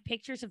how they have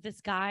pictures of this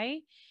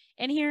guy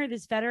in here,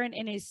 this veteran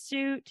in his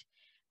suit.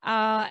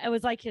 It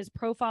was like his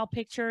profile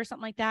picture or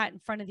something like that in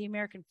front of the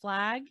American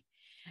flag.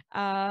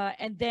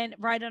 And then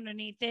right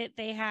underneath it,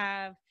 they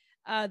have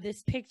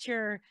this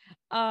picture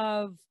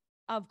of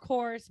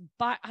course,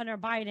 Hunter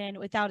Biden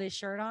without his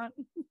shirt on.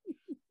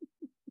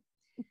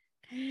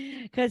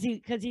 Because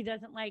he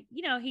doesn't like,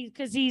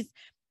 because he's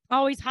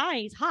always high.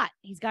 He's hot.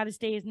 He's got to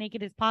stay as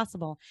naked as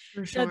possible.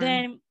 For sure. So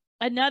then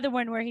another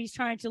one where he's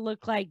trying to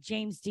look like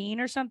James Dean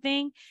or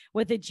something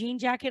with a jean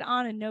jacket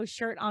on and no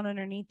shirt on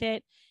underneath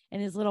it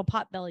and his little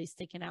pot belly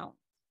sticking out.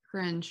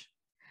 Cringe.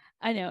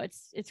 I know,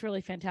 it's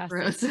really fantastic.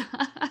 Gross.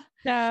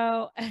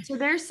 So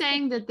they're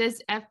saying that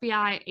this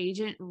FBI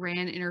agent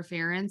ran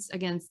interference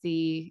against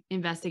the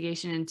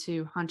investigation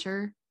into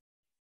Hunter.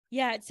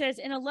 Yeah, it says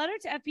in a letter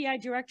to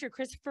FBI Director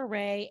Christopher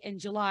Wray in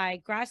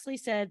July, Grassley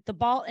said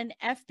Thibault and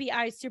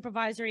FBI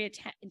Supervisory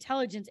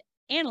Intelligence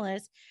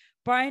Analyst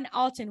Brian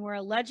Alton were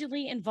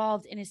allegedly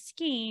involved in a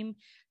scheme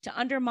to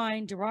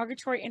undermine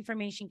derogatory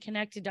information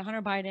connected to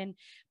Hunter Biden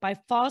by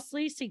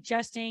falsely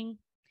suggesting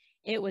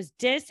it was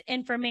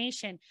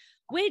disinformation,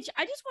 which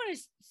I just want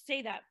to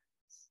say that.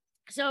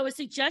 So it was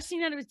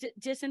suggesting that it was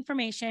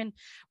disinformation,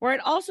 where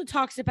it also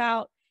talks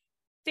about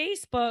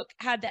Facebook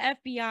had the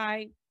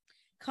FBI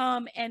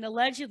come and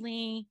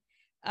allegedly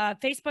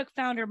Facebook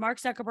founder Mark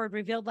Zuckerberg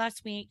revealed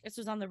last week, this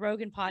was on the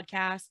Rogan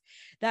podcast,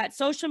 that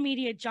social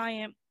media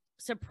giant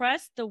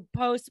suppressed the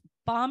post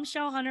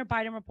bombshell Hunter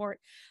Biden report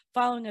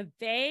following a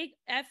vague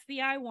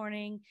FBI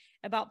warning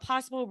about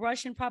possible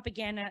Russian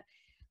propaganda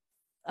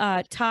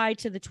tied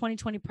to the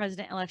 2020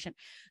 president election.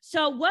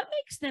 So what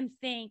makes them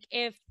think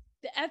if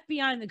the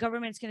FBI and the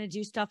government's going to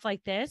do stuff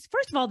like this?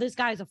 First of all, this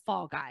guy's a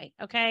fall guy.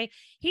 Okay.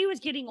 He was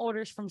getting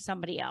orders from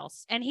somebody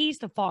else and he's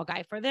the fall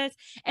guy for this.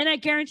 And I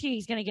guarantee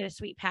he's going to get a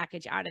sweet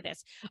package out of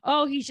this.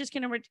 Oh, he's just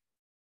going to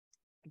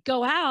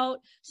go out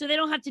so they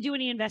don't have to do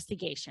any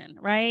investigation,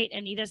 right?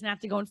 And he doesn't have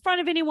to go in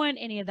front of anyone,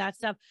 any of that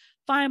stuff.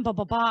 Fine, blah,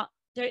 blah, blah.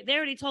 They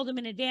already told him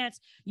in advance,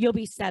 you'll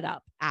be set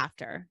up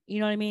after, you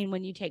know what I mean?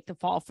 When you take the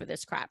fall for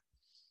this crap.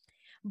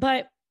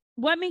 But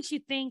what makes you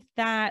think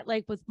that,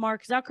 like with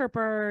Mark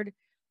Zuckerberg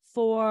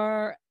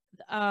for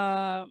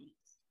the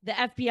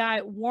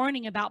FBI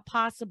warning about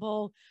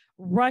possible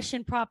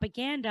Russian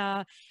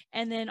propaganda,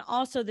 and then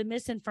also the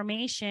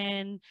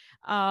misinformation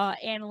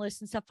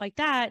analysts and stuff like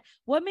that,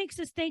 what makes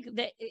us think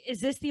that,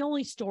 is this the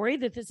only story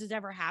that this has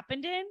ever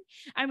happened in?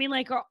 I mean,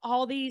 like, are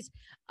all these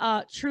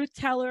truth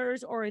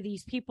tellers or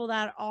these people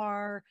that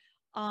are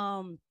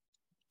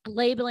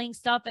labeling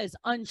stuff as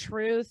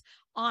untruth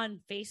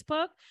on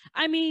Facebook?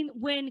 I mean,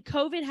 when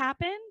COVID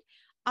happened,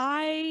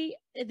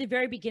 at the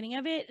very beginning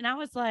of it, and I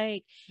was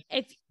like,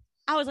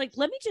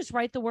 let me just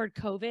write the word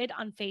COVID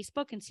on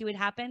Facebook and see what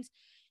happens.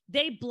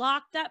 They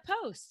blocked that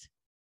post.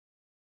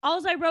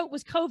 All I wrote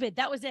was COVID.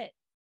 That was it.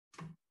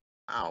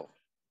 Wow.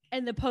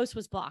 And the post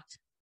was blocked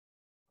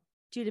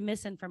due to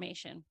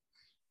misinformation.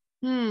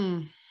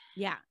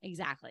 Yeah,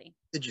 exactly.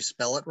 Did you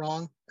spell it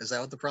wrong? Is that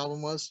what the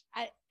problem was?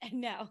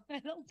 No, I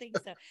don't think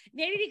so.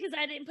 Maybe because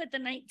I didn't put the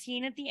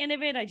 19 at the end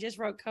of it. I just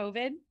wrote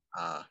COVID.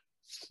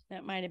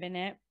 That might have been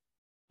it.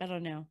 I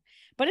don't know.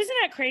 But isn't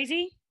that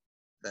crazy?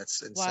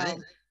 That's insane.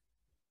 Wow.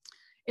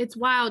 It's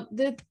wild.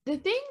 The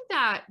thing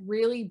that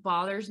really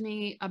bothers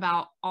me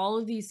about all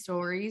of these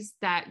stories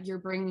that you're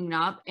bringing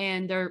up,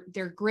 and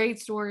they're great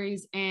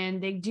stories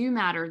and they do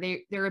matter.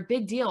 They're a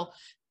big deal,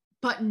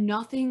 but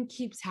nothing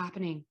keeps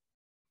happening.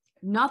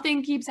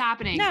 Nothing keeps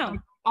happening. No.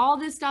 All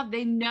this stuff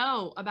they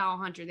know about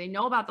Hunter. They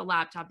know about the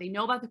laptop. They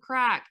know about the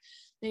crack.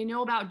 They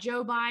know about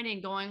Joe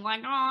Biden going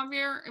like, oh,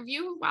 if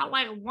you got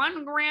like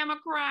 1 gram of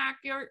crack,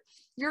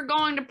 you're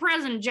going to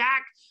prison,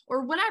 Jack,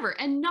 or whatever.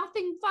 And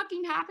nothing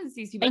fucking happens to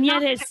these people. And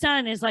yet his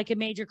son is like a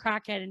major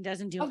crackhead and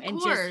doesn't do it. Of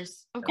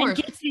course. And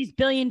gets these $1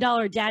 billion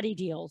daddy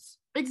deals.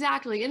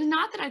 Exactly. And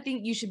not that I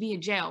think you should be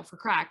in jail for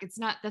crack. That's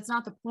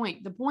not the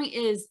point. The point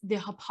is the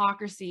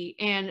hypocrisy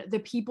and the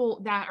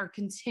people that are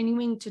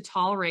continuing to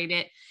tolerate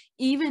it,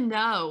 even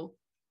though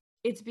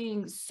it's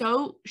being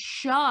so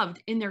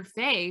shoved in their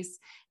face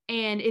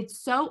and it's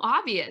so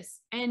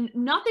obvious and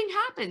nothing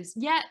happens.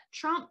 Yet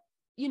Trump,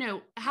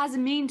 has a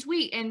mean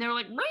tweet and they're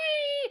like,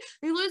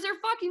 they lose their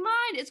fucking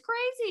mind. It's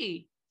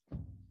crazy.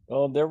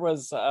 Well, there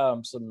was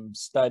some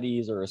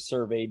studies or a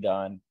survey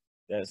done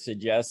that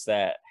suggests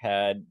that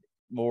had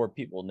more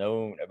people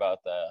known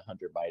about the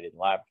Hunter Biden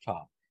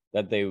laptop,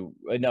 that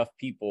enough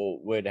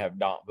people would have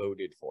not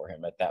voted for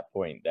him at that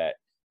point, that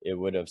it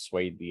would have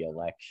swayed the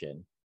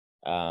election.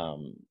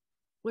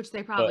 Which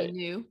they probably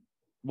knew.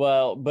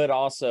 Well, but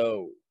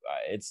also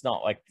it's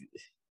not like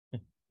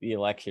the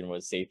election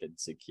was safe and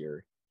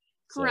secure.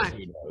 Correct. So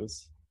who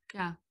knows?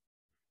 Yeah.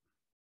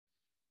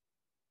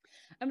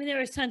 I mean, there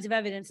was tons of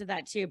evidence of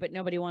that too, but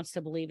nobody wants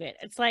to believe it.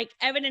 It's like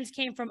evidence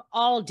came from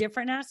all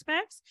different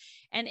aspects,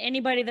 and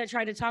anybody that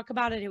tried to talk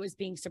about it, it was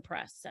being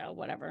suppressed. So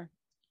whatever.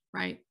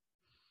 Right.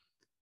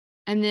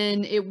 And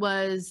then it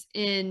was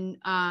in,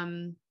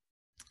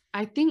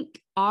 I think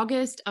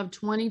August of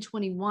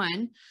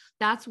 2021,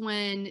 that's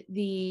when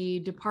the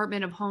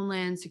Department of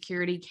Homeland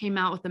Security came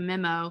out with a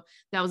memo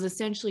that was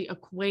essentially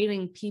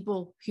equating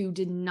people who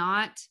did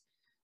not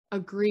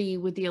agree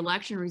with the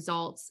election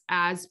results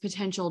as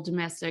potential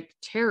domestic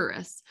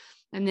terrorists.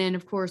 And then,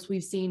 of course,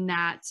 we've seen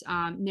that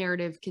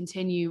narrative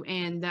continue,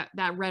 and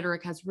that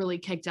rhetoric has really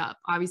kicked up,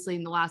 obviously,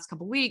 in the last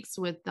couple of weeks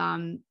with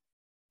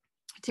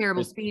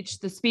terrible speech,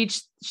 the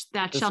speech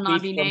that shall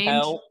not be named.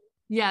 Hell.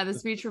 Yeah, the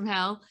speech from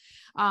hell.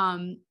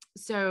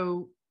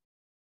 So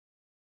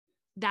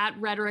that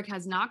rhetoric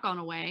has not gone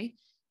away.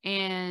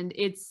 And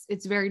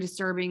it's very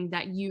disturbing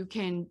that you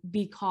can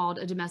be called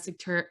a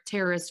domestic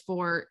terrorist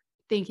for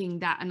thinking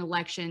that an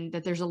election,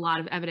 that there's a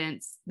lot of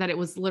evidence that it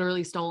was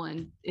literally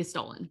stolen, is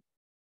stolen.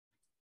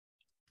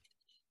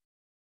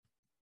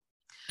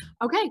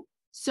 Okay,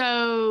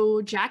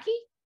 so Jackie?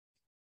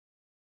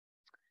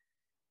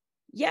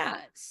 Yeah,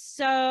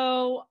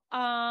 so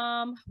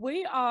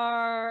we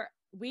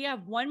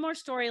have one more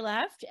story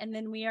left, and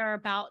then we are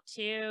about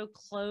to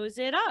close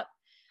it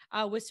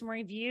up with some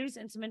reviews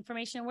and some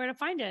information on where to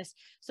find us.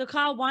 So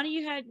Kyle, why don't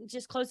you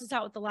just close us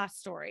out with the last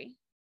story?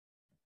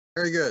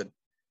 Very good.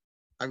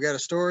 I've got a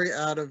story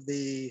out of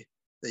the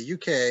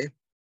UK.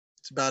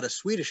 It's about a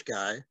Swedish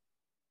guy.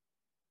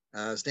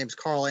 His name's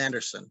Carl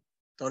Anderson.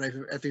 Don't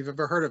know if you've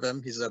ever heard of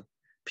him. He's a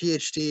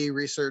PhD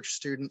research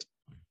student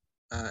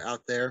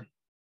out there,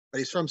 but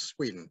he's from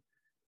Sweden.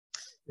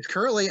 He's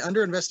currently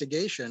under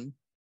investigation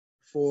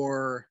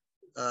for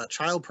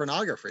child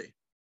pornography.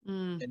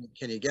 Can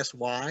you guess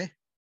why?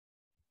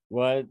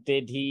 Well,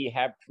 did he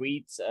have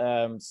tweets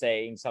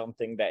saying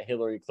something that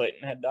Hillary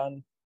Clinton had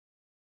done?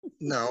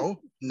 No,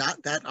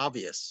 not that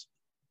obvious.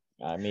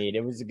 I mean,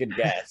 it was a good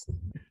guess.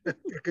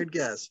 Good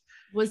guess.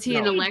 Was he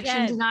an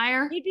election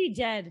denier? He'd be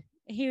dead.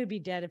 He would be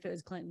dead if it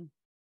was Clinton.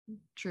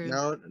 True.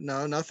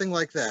 No, nothing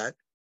like that.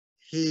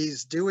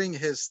 He's doing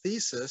his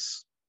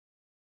thesis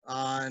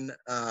on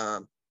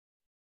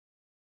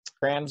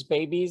trans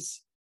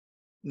babies.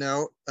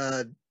 No,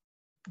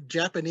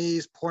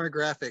 Japanese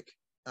pornographic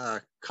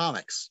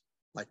comics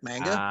like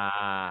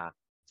manga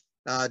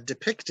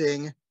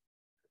depicting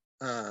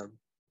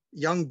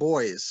young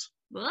boys.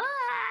 Ah!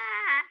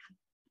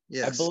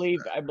 Yes.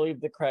 I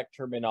believe the correct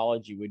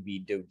terminology would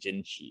be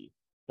doujinshi.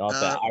 Not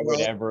that I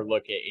would ever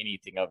look at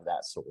anything of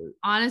that sort.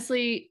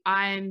 Honestly,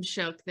 I'm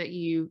shook that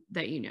you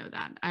know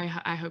that.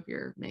 I hope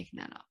you're making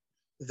that up.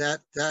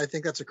 That I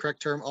think that's a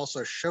correct term.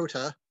 Also,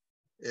 shota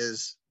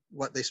is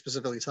what they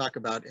specifically talk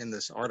about in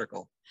this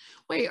article.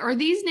 Wait, are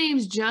these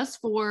names just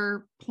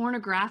for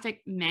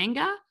pornographic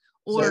manga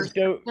or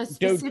the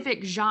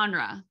specific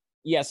genre?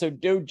 Yeah, so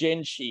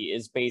doujinshi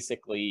is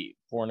basically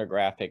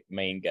pornographic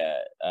manga,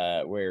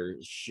 where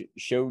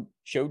shoja,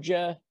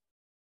 shota,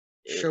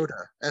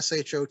 shota,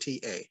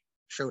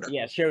 shota.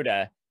 Yeah,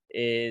 shota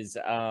is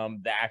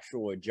the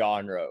actual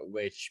genre,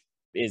 which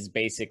is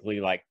basically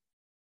like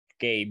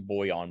gay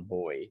boy on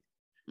boy.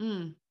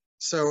 Mm.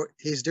 So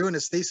he's doing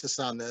his thesis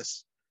on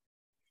this.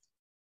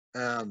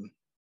 All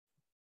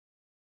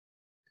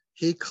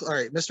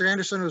right, Mr.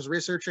 Anderson was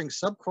researching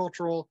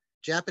subcultural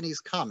Japanese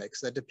comics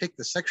that depict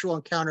the sexual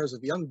encounters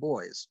of young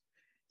boys.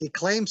 He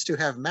claims to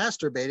have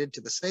masturbated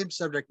to the same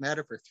subject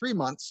matter for 3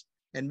 months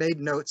and made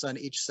notes on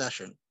each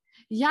session.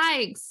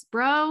 Yikes,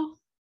 bro.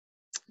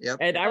 Yep.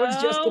 And I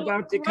was just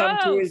about to come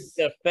to his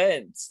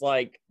defense,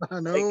 like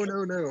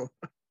no.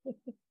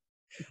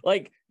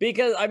 Like,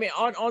 because I mean,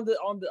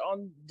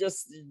 on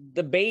just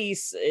the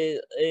base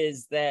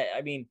is that,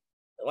 I mean,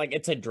 like,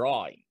 it's a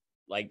drawing.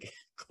 Like,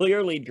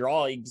 clearly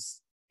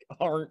drawings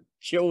aren't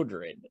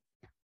children.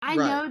 I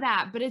know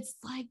that, but it's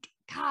like,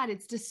 God,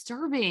 it's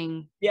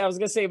disturbing. Yeah, I was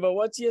gonna say, but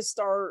once you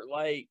start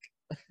like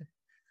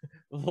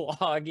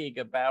vlogging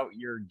about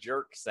your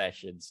jerk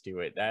sessions to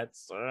it,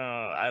 that's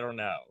I don't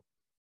know.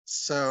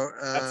 So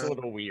that's a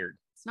little weird.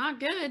 It's not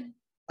good.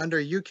 Under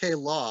UK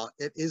law,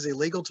 it is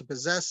illegal to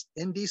possess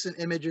indecent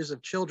images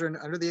of children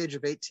under the age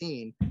of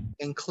 18,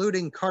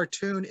 including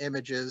cartoon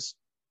images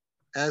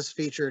as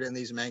featured in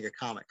these manga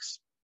comics.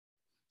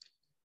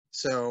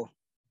 So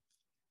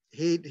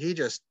he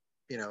just,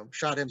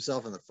 shot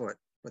himself in the foot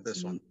with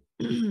this one.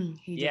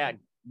 Yeah,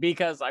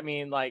 because I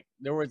mean, like,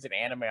 there was an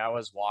anime I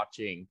was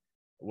watching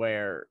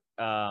where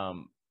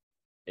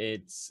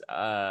it's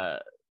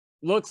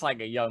looks like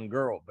a young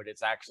girl, but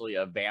it's actually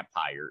a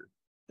vampire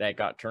that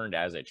got turned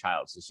as a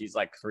child. So she's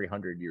like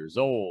 300 years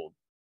old,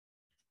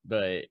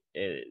 but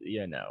it,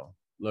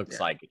 looks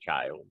like a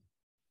child.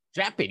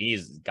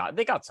 Japanese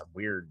they got some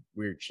weird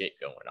shit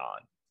going on.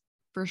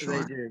 For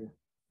sure. They do.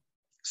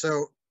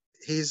 So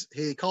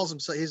he calls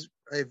himself, he's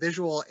a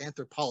visual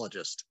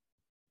anthropologist,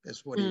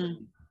 is what he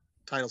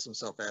titles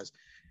himself as.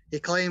 He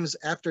claims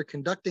after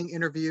conducting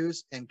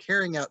interviews and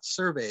carrying out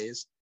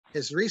surveys,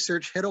 his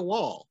research hit a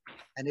wall,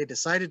 and he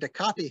decided to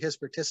copy his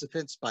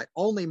participants by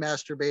only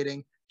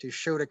masturbating to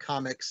Shota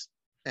comics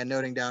and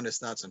noting down his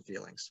thoughts and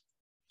feelings.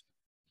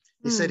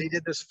 He said he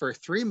did this for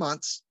 3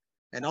 months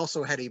and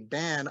also had a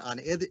ban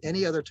on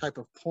any other type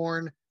of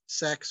porn,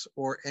 sex,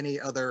 or any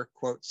other,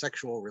 quote,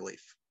 sexual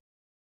relief.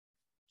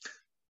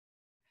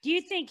 Do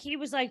you think he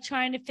was like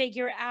trying to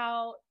figure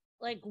out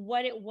like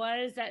what it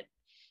was that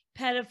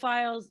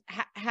pedophiles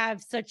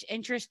have such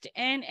interest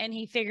in, and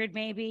he figured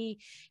maybe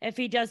if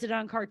he does it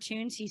on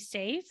cartoons, he's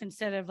safe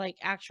instead of like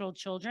actual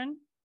children?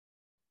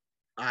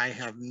 I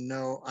have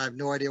no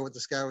idea what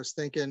this guy was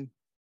thinking.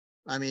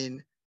 I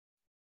mean,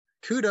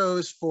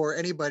 kudos for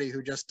anybody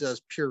who just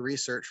does pure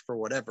research for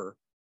whatever,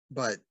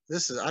 but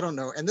I don't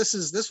know. And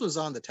this was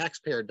on the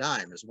taxpayer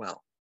dime as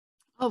well.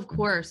 Oh, of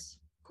course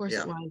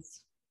it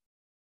was.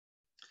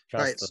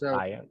 Trust the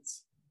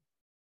science.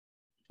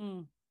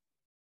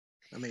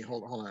 Let me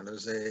hold on.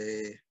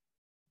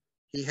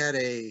 He had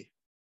a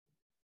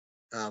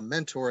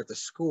mentor at the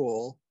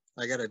school.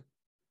 I got to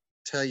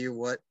tell you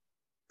what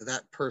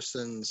that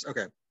person's,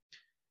 okay.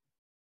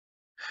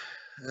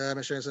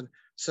 Mr. Anderson.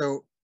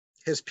 So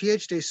his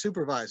PhD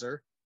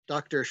supervisor,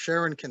 Dr.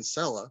 Sharon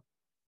Kinsella,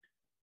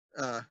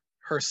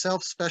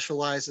 herself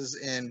specializes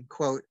in,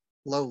 quote,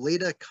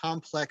 Lolita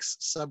complex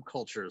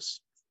subcultures.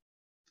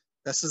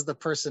 This is the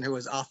person who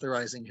is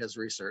authorizing his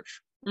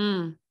research.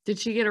 Did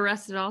she get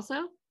arrested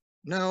also?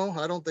 No,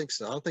 I don't think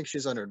so. I don't think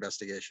she's under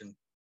investigation.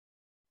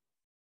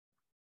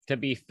 To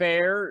be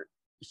fair,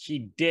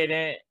 she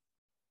didn't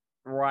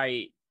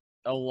write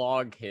a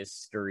log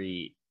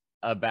history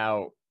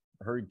about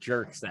her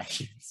jerk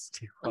sessions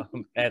to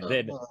him, and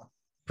then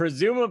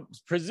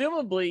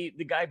presumably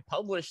the guy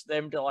published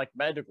them to like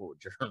medical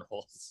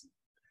journals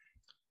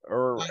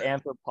or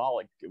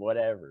anthropology,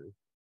 whatever.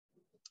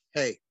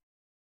 Hey,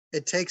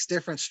 it takes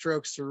different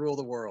strokes to rule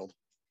the world.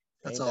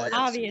 That's all.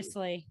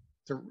 Obviously.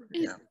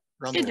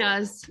 It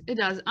does.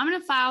 I'm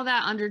gonna file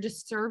that under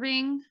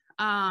disturbing.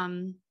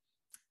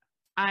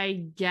 I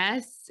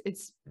guess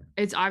it's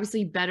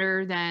obviously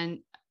better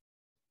than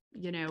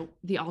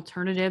the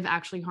alternative,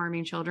 actually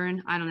harming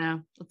children. I don't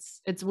know.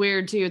 It's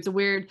weird too.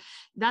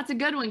 That's a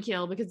good one,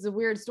 Kill, because it's a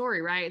weird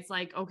story, right? It's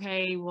like,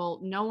 okay, well,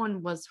 no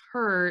one was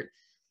hurt.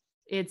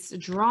 it's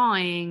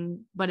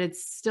drawing, but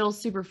it's still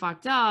super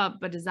fucked up.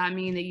 But does that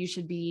mean that you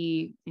should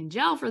be in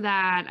jail for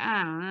that?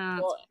 I don't know.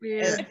 Well, It's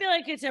weird. I feel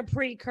like it's a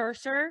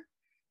precursor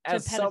to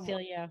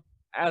pedophilia.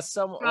 As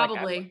some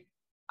Probably. like,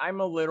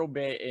 I'm a little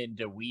bit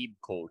into weeb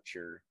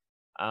culture,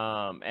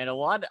 and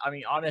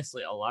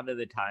honestly, a lot of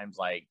the times,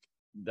 like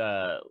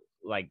the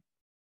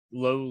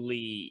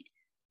lowly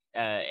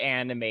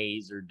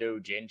animes or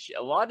doujinshi,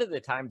 a lot of the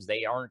times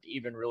they aren't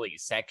even really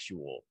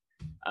sexual.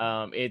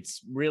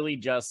 It's really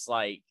just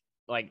like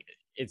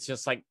it's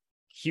just like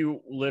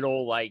cute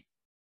little like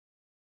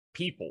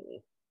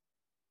people.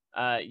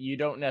 You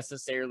don't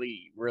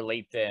necessarily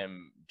relate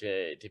them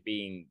to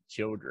being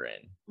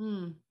children.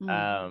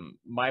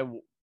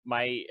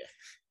 My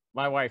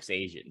wife's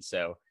Asian,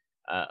 so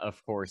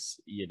of course,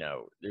 you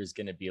know, there's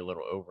gonna be a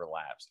little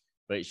overlaps,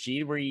 but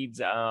she reads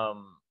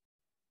Shoda,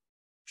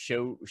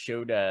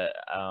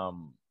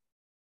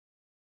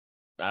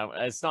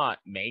 it's not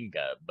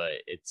manga, but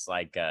it's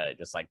like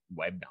just like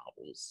web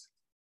novels.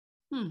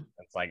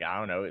 It's like, I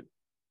don't know.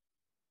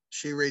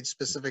 She reads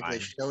specifically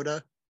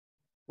Shoda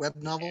web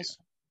novels.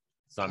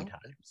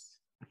 Sometimes.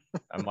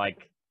 I'm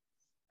like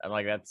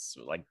that's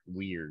like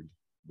weird,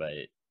 but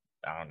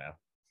I don't know.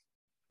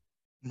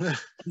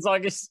 So I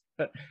guess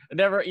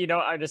never, you know,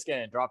 I'm just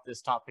gonna drop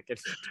this topic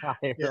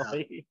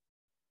entirely.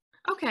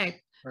 Okay.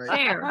 Right.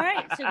 Fair. All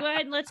right, so go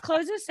ahead and let's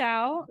close this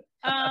out.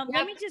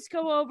 Let me just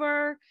go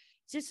over.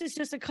 This is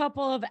just a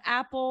couple of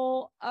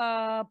Apple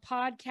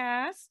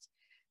podcast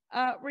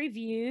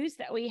reviews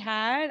that we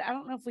had. I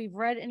don't know if we've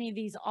read any of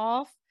these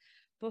off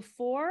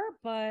before,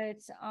 but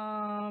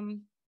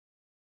and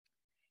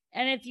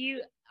if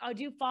you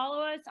do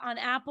follow us on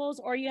Apple's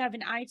or you have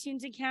an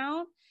iTunes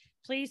account,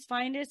 please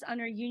find us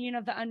under Union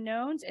of the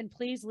Unknowns and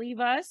please leave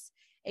us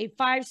a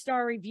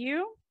 5-star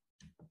review.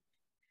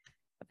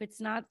 If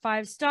it's not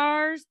 5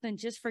 stars, then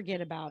just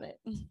forget about it.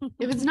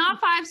 If it's not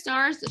 5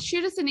 stars,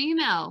 shoot us an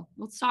email.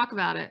 Let's talk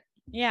about it.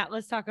 Yeah,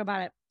 let's talk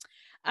about it.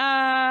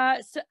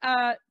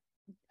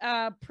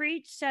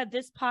 Preach said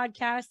this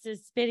podcast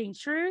is spitting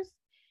truth.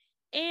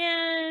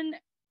 And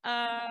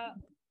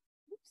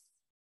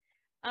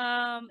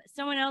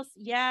someone else,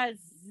 yes.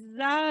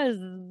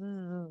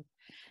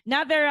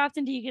 Not very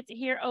often do you get to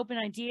hear open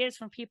ideas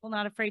from people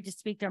not afraid to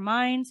speak their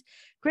minds.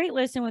 Great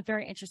listen with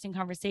very interesting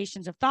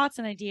conversations of thoughts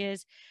and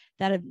ideas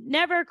that have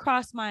never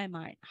crossed my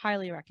mind.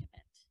 Highly recommend.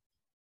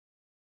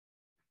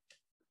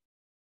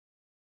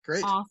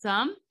 Great.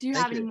 Awesome. Do you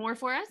Thank have any you. more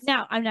for us?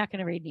 No, I'm not going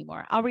to read any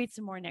more. I'll read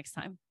some more next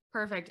time.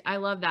 Perfect. I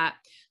love that.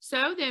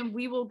 So then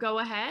we will go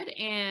ahead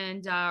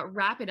and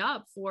wrap it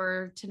up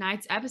for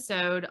tonight's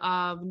episode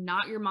of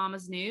Not Your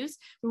Mama's News.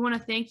 We want to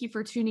thank you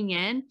for tuning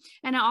in.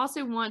 And I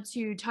also want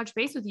to touch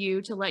base with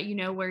you to let you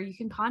know where you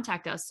can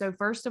contact us. So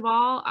first of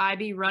all, I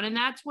be running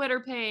that Twitter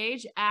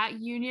page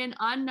at Union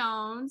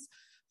Unknowns.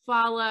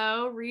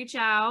 Follow, reach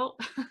out.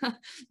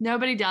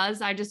 Nobody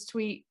does. I just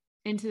tweet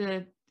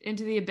into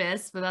the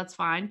abyss, but that's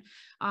fine.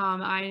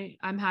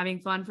 I'm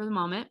having fun for the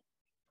moment.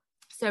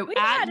 So We've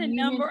had a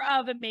number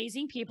of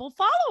amazing people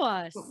follow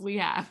us. We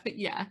have,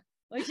 yeah.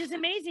 Which is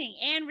amazing.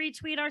 And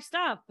retweet our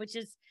stuff, which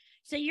is,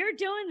 so you're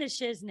doing the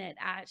shiznit,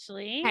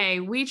 actually. Hey,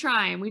 we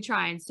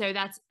trying. So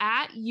that's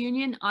at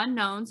Union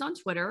Unknowns on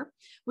Twitter.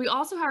 We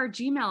also have our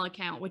Gmail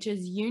account, which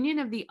is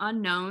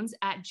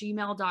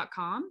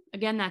unionoftheunknowns@gmail.com.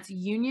 Again, that's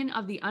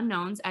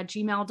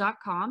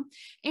unionoftheunknowns@gmail.com.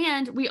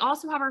 And we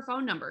also have our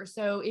phone number.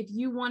 So if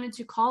you wanted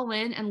to call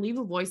in and leave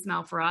a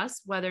voicemail for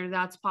us, whether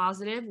that's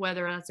positive,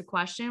 whether that's a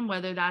question,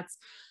 whether that's,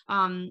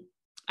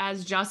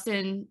 as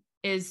Justin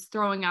is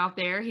throwing out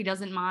there, he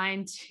doesn't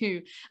mind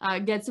to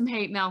get some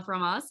hate mail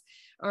from us.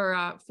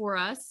 Or for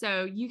us.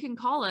 So you can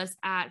call us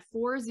at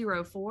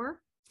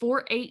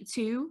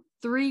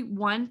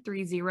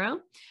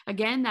 404-482-3130.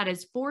 Again, that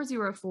is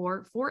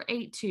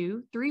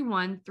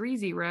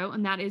 404-482-3130.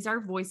 And that is our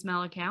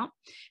voicemail account.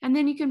 And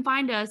then you can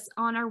find us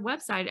on our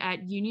website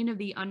at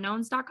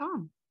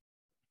unionoftheunknowns.com.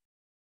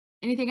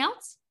 Anything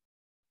else?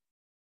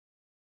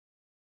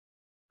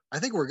 I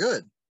think we're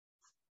good.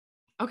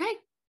 Okay.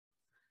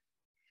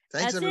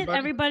 Thanks, That's everybody. it.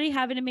 Everybody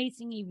have an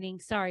amazing evening.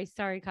 Sorry,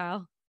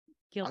 Kyle.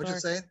 I was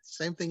just saying,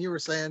 same thing you were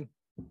saying.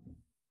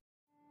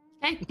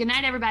 Okay. Good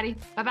night, everybody.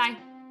 Bye-bye.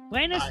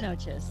 Buenas Bye.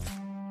 noches.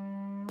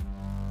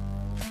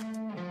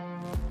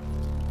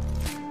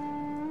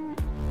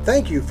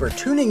 Thank you for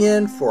tuning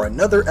in for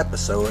another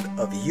episode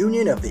of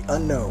Union of the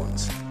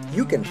Unknowns.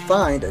 You can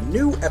find a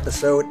new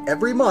episode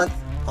every month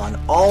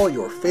on all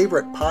your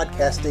favorite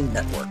podcasting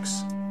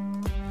networks.